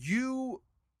 Are you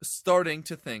starting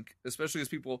to think, especially as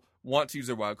people want to use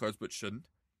their wild cards but shouldn't,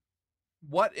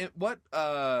 what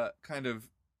kind of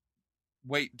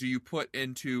weight do you put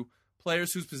into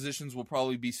players whose positions will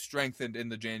probably be strengthened in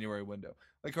the January window?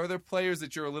 Like, are there players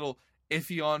that you're a little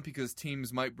iffy on because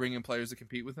teams might bring in players to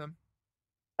compete with him?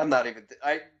 I'm not even.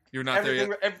 You're not there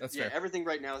yet? That's fair. Everything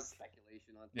right now is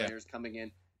speculation on players coming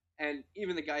in. And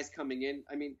even the guys coming in,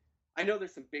 I mean, I know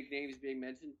there's some big names being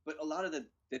mentioned, but a lot of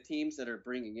the teams that are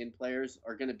bringing in players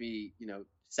are going to be,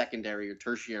 secondary or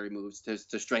tertiary moves to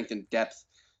strengthen depth.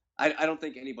 I don't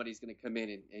think anybody's going to come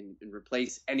in and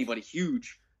replace anybody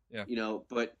huge,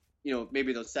 but,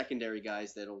 maybe those secondary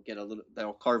guys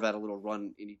that'll carve out a little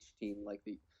run in each team like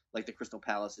the Crystal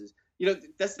Palaces.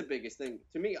 That's the biggest thing.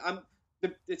 To me,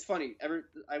 it's funny.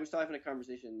 I was having a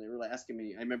conversation, and they were asking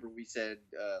me. I remember we said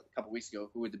a couple weeks ago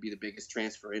who would be the biggest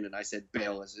transfer in, and I said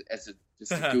Bale as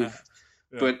just a goof.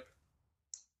 Yeah. But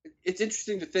it's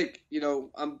interesting to think.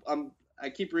 I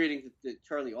keep reading the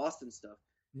Charlie Austin stuff,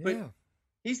 but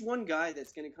he's one guy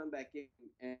that's going to come back in,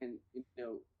 and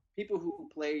people who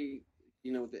play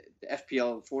the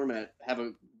FPL format have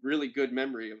a really good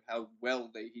memory of how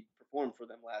well he performed for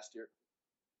them last year.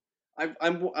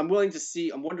 I'm willing to see.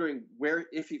 I'm wondering where and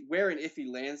if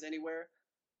he lands anywhere,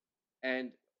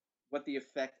 and what the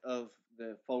effect of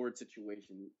the forward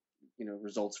situation,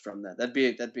 results from that. That'd be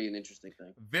an interesting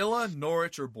thing. Villa,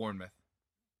 Norwich, or Bournemouth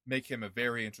make him a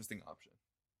very interesting option.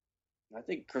 I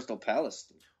think Crystal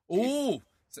Palace. Ooh,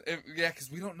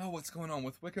 because we don't know what's going on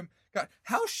with Wickham. God,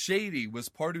 how shady was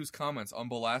Pardew's comments on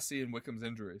Bolasie and Wickham's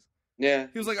injuries? Yeah,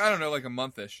 he was like, I don't know, like a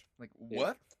month-ish. Like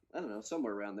what? I don't know,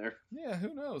 somewhere around there. Yeah,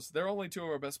 who knows? They're only two of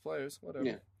our best players. Whatever.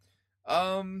 Yeah.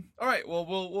 All right. Well,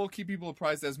 we'll keep people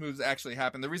apprised as moves actually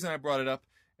happen. The reason I brought it up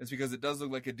is because it does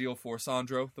look like a deal for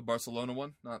Sandro, the Barcelona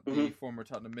one, not the former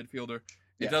Tottenham midfielder.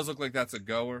 It does look like that's a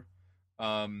goer.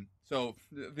 So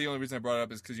the only reason I brought it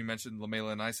up is because you mentioned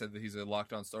Lamela, and I said that he's a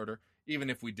locked-on starter. Even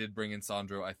if we did bring in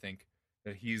Sandro, I think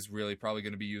that he's really probably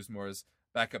going to be used more as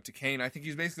backup to Kane. I think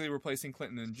he's basically replacing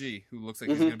Clinton and G, who looks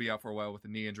like he's going to be out for a while with a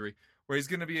knee injury, where he's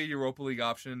going to be a Europa League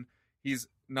option. He's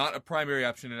not a primary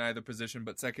option in either position,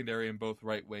 but secondary in both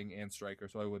right wing and striker,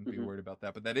 so I wouldn't be worried about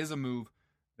that. But that is a move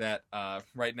that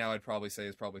right now I'd probably say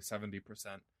is probably 70%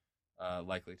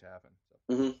 likely to happen.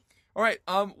 So. All right.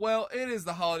 Well, it is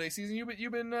the holiday season.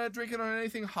 You've been drinking on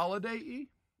anything holiday-y?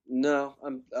 No,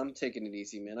 I'm taking it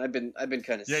easy, man. I've been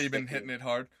kind of you've been hitting it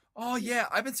hard. Oh yeah,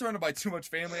 I've been surrounded by too much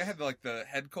family. I had the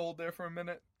head cold there for a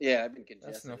minute. Yeah, I've been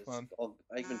congested. That's no fun.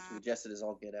 I've been congested as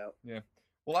all get out. Yeah.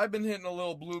 Well, I've been hitting a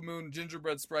little Blue Moon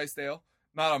gingerbread spiced ale,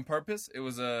 not on purpose. It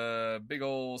was a big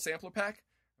old sampler pack,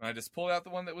 and I just pulled out the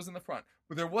one that was in the front.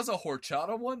 But there was a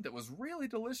horchata one that was really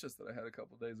delicious that I had a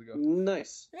couple days ago.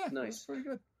 Nice. Yeah, nice. Pretty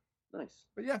good. Nice.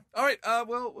 But yeah, all right.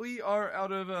 Well, we are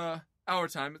out of our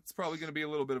time. It's probably going to be a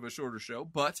little bit of a shorter show,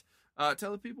 but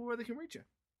tell the people where they can reach you.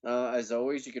 As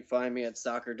always, you can find me at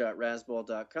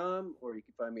soccer.rasball.com, or you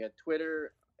can find me at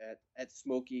Twitter at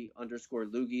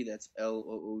Smokey_Loogie. That's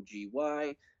LOOGY.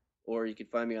 Or you can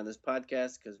find me on this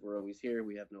podcast because we're always here.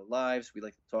 We have no lives. We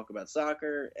like to talk about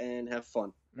soccer and have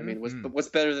fun. I mean, what's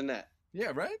better than that?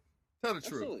 Yeah, right? Tell the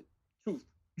truth. Absolutely.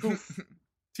 Truth.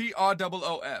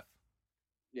 TROOF.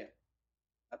 Yeah.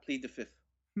 I plead the fifth.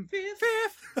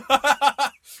 Fifth.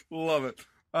 Love it.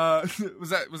 Was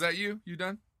that you? You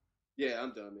done? Yeah,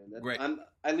 I'm done, man. Great.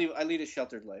 I lead a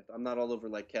sheltered life. I'm not all over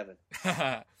like Kevin.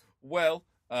 Well,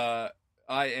 I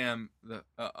am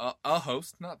a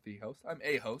host, not the host. I'm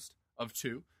a host of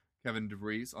two, Kevin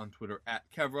DeVries on Twitter at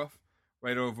Kevruff,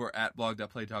 right over at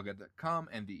blog.playtoga.com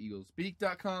and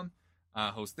theeaglespeak.com.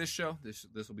 Host this show. This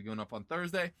will be going up on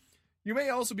Thursday. You may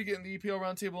also be getting the EPL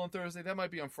Roundtable on Thursday. That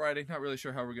might be on Friday. Not really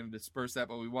sure how we're going to disperse that,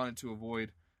 but we wanted to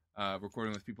avoid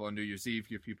recording with people on New Year's Eve,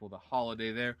 give people the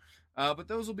holiday there. But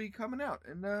those will be coming out,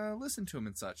 and listen to them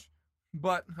and such.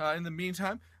 But in the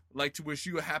meantime, I'd like to wish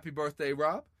you a happy birthday,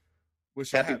 Rob.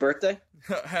 Happy birthday.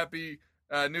 Happy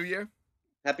New Year.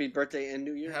 Happy birthday and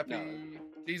New Year. Happy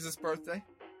Jesus birthday.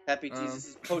 Happy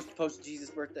Jesus post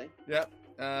Jesus birthday. Yep.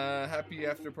 Happy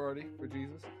after party for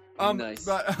Jesus. Nice.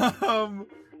 But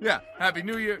yeah, Happy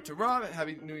New Year to Rob.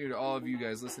 Happy New Year to all of you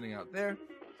guys listening out there.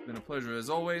 It's been a pleasure as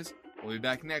always. We'll be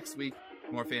back next week.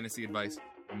 More fantasy advice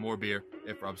and more beer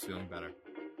if Rob's feeling better.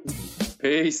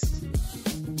 Peace.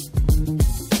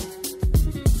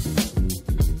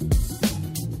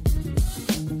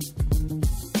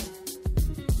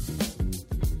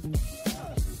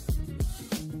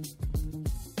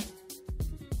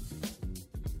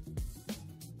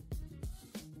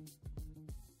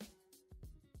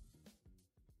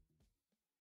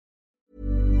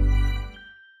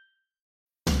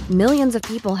 Millions of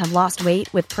people have lost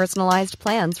weight with personalized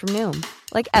plans from Noom.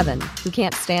 Like Evan, who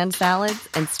can't stand salads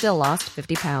and still lost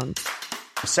 50 pounds.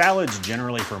 Salads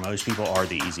generally for most people are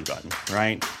the easy button,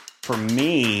 right? For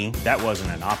me, that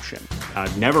wasn't an option.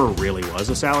 I never really was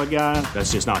a salad guy.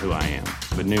 That's just not who I am.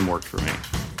 but Noom worked for me.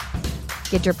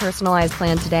 Get your personalized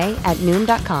plan today at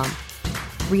Noom.com.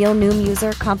 Real Noom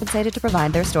user compensated to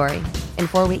provide their story. In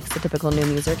 4 weeks, the typical Noom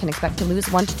user can expect to lose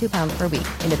 1 to 2 pounds per week.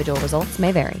 Individual results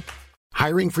may vary.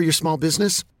 Hiring for your small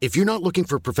business? If you're not looking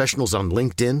for professionals on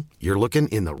LinkedIn, you're looking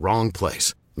in the wrong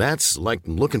place. That's like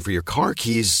looking for your car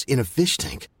keys in a fish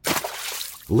tank.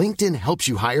 LinkedIn helps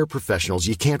you hire professionals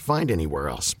you can't find anywhere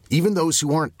else, even those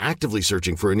who aren't actively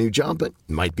searching for a new job but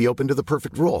might be open to the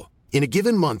perfect role. In a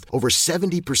given month, over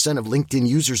 70% of LinkedIn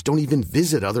users don't even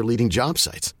visit other leading job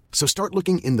sites. So start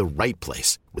looking in the right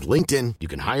place. With LinkedIn, you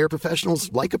can hire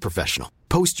professionals like a professional.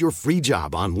 Post your free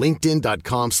job on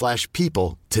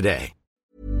linkedin.com/people today.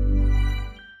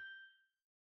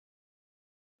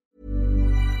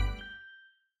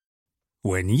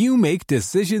 When you make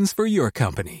decisions for your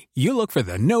company, you look for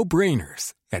the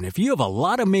no-brainers. And if you have a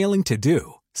lot of mailing to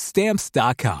do,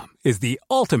 Stamps.com is the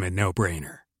ultimate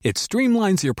no-brainer. It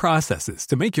streamlines your processes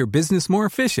to make your business more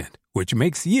efficient, which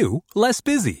makes you less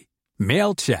busy.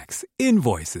 Mail checks,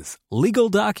 invoices, legal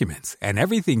documents, and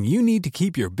everything you need to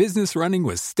keep your business running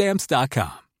with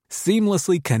Stamps.com.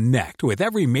 Seamlessly connect with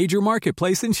every major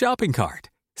marketplace and shopping cart.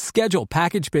 Schedule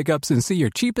package pickups and see your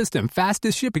cheapest and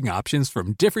fastest shipping options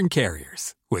from different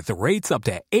carriers, with rates up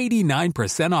to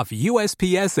 89% off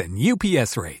USPS and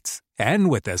UPS rates. And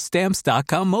with the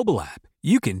Stamps.com mobile app,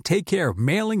 you can take care of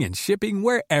mailing and shipping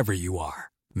wherever you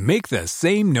are. Make the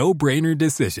same no-brainer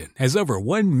decision as over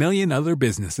 1 million other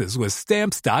businesses with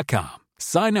Stamps.com.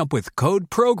 Sign up with code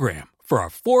PROGRAM for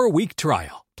a 4-week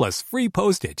trial, plus free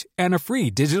postage and a free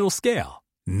digital scale.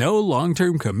 No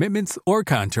long-term commitments or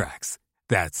contracts.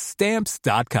 That's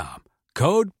Stamps.com.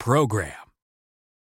 Code PROGRAM.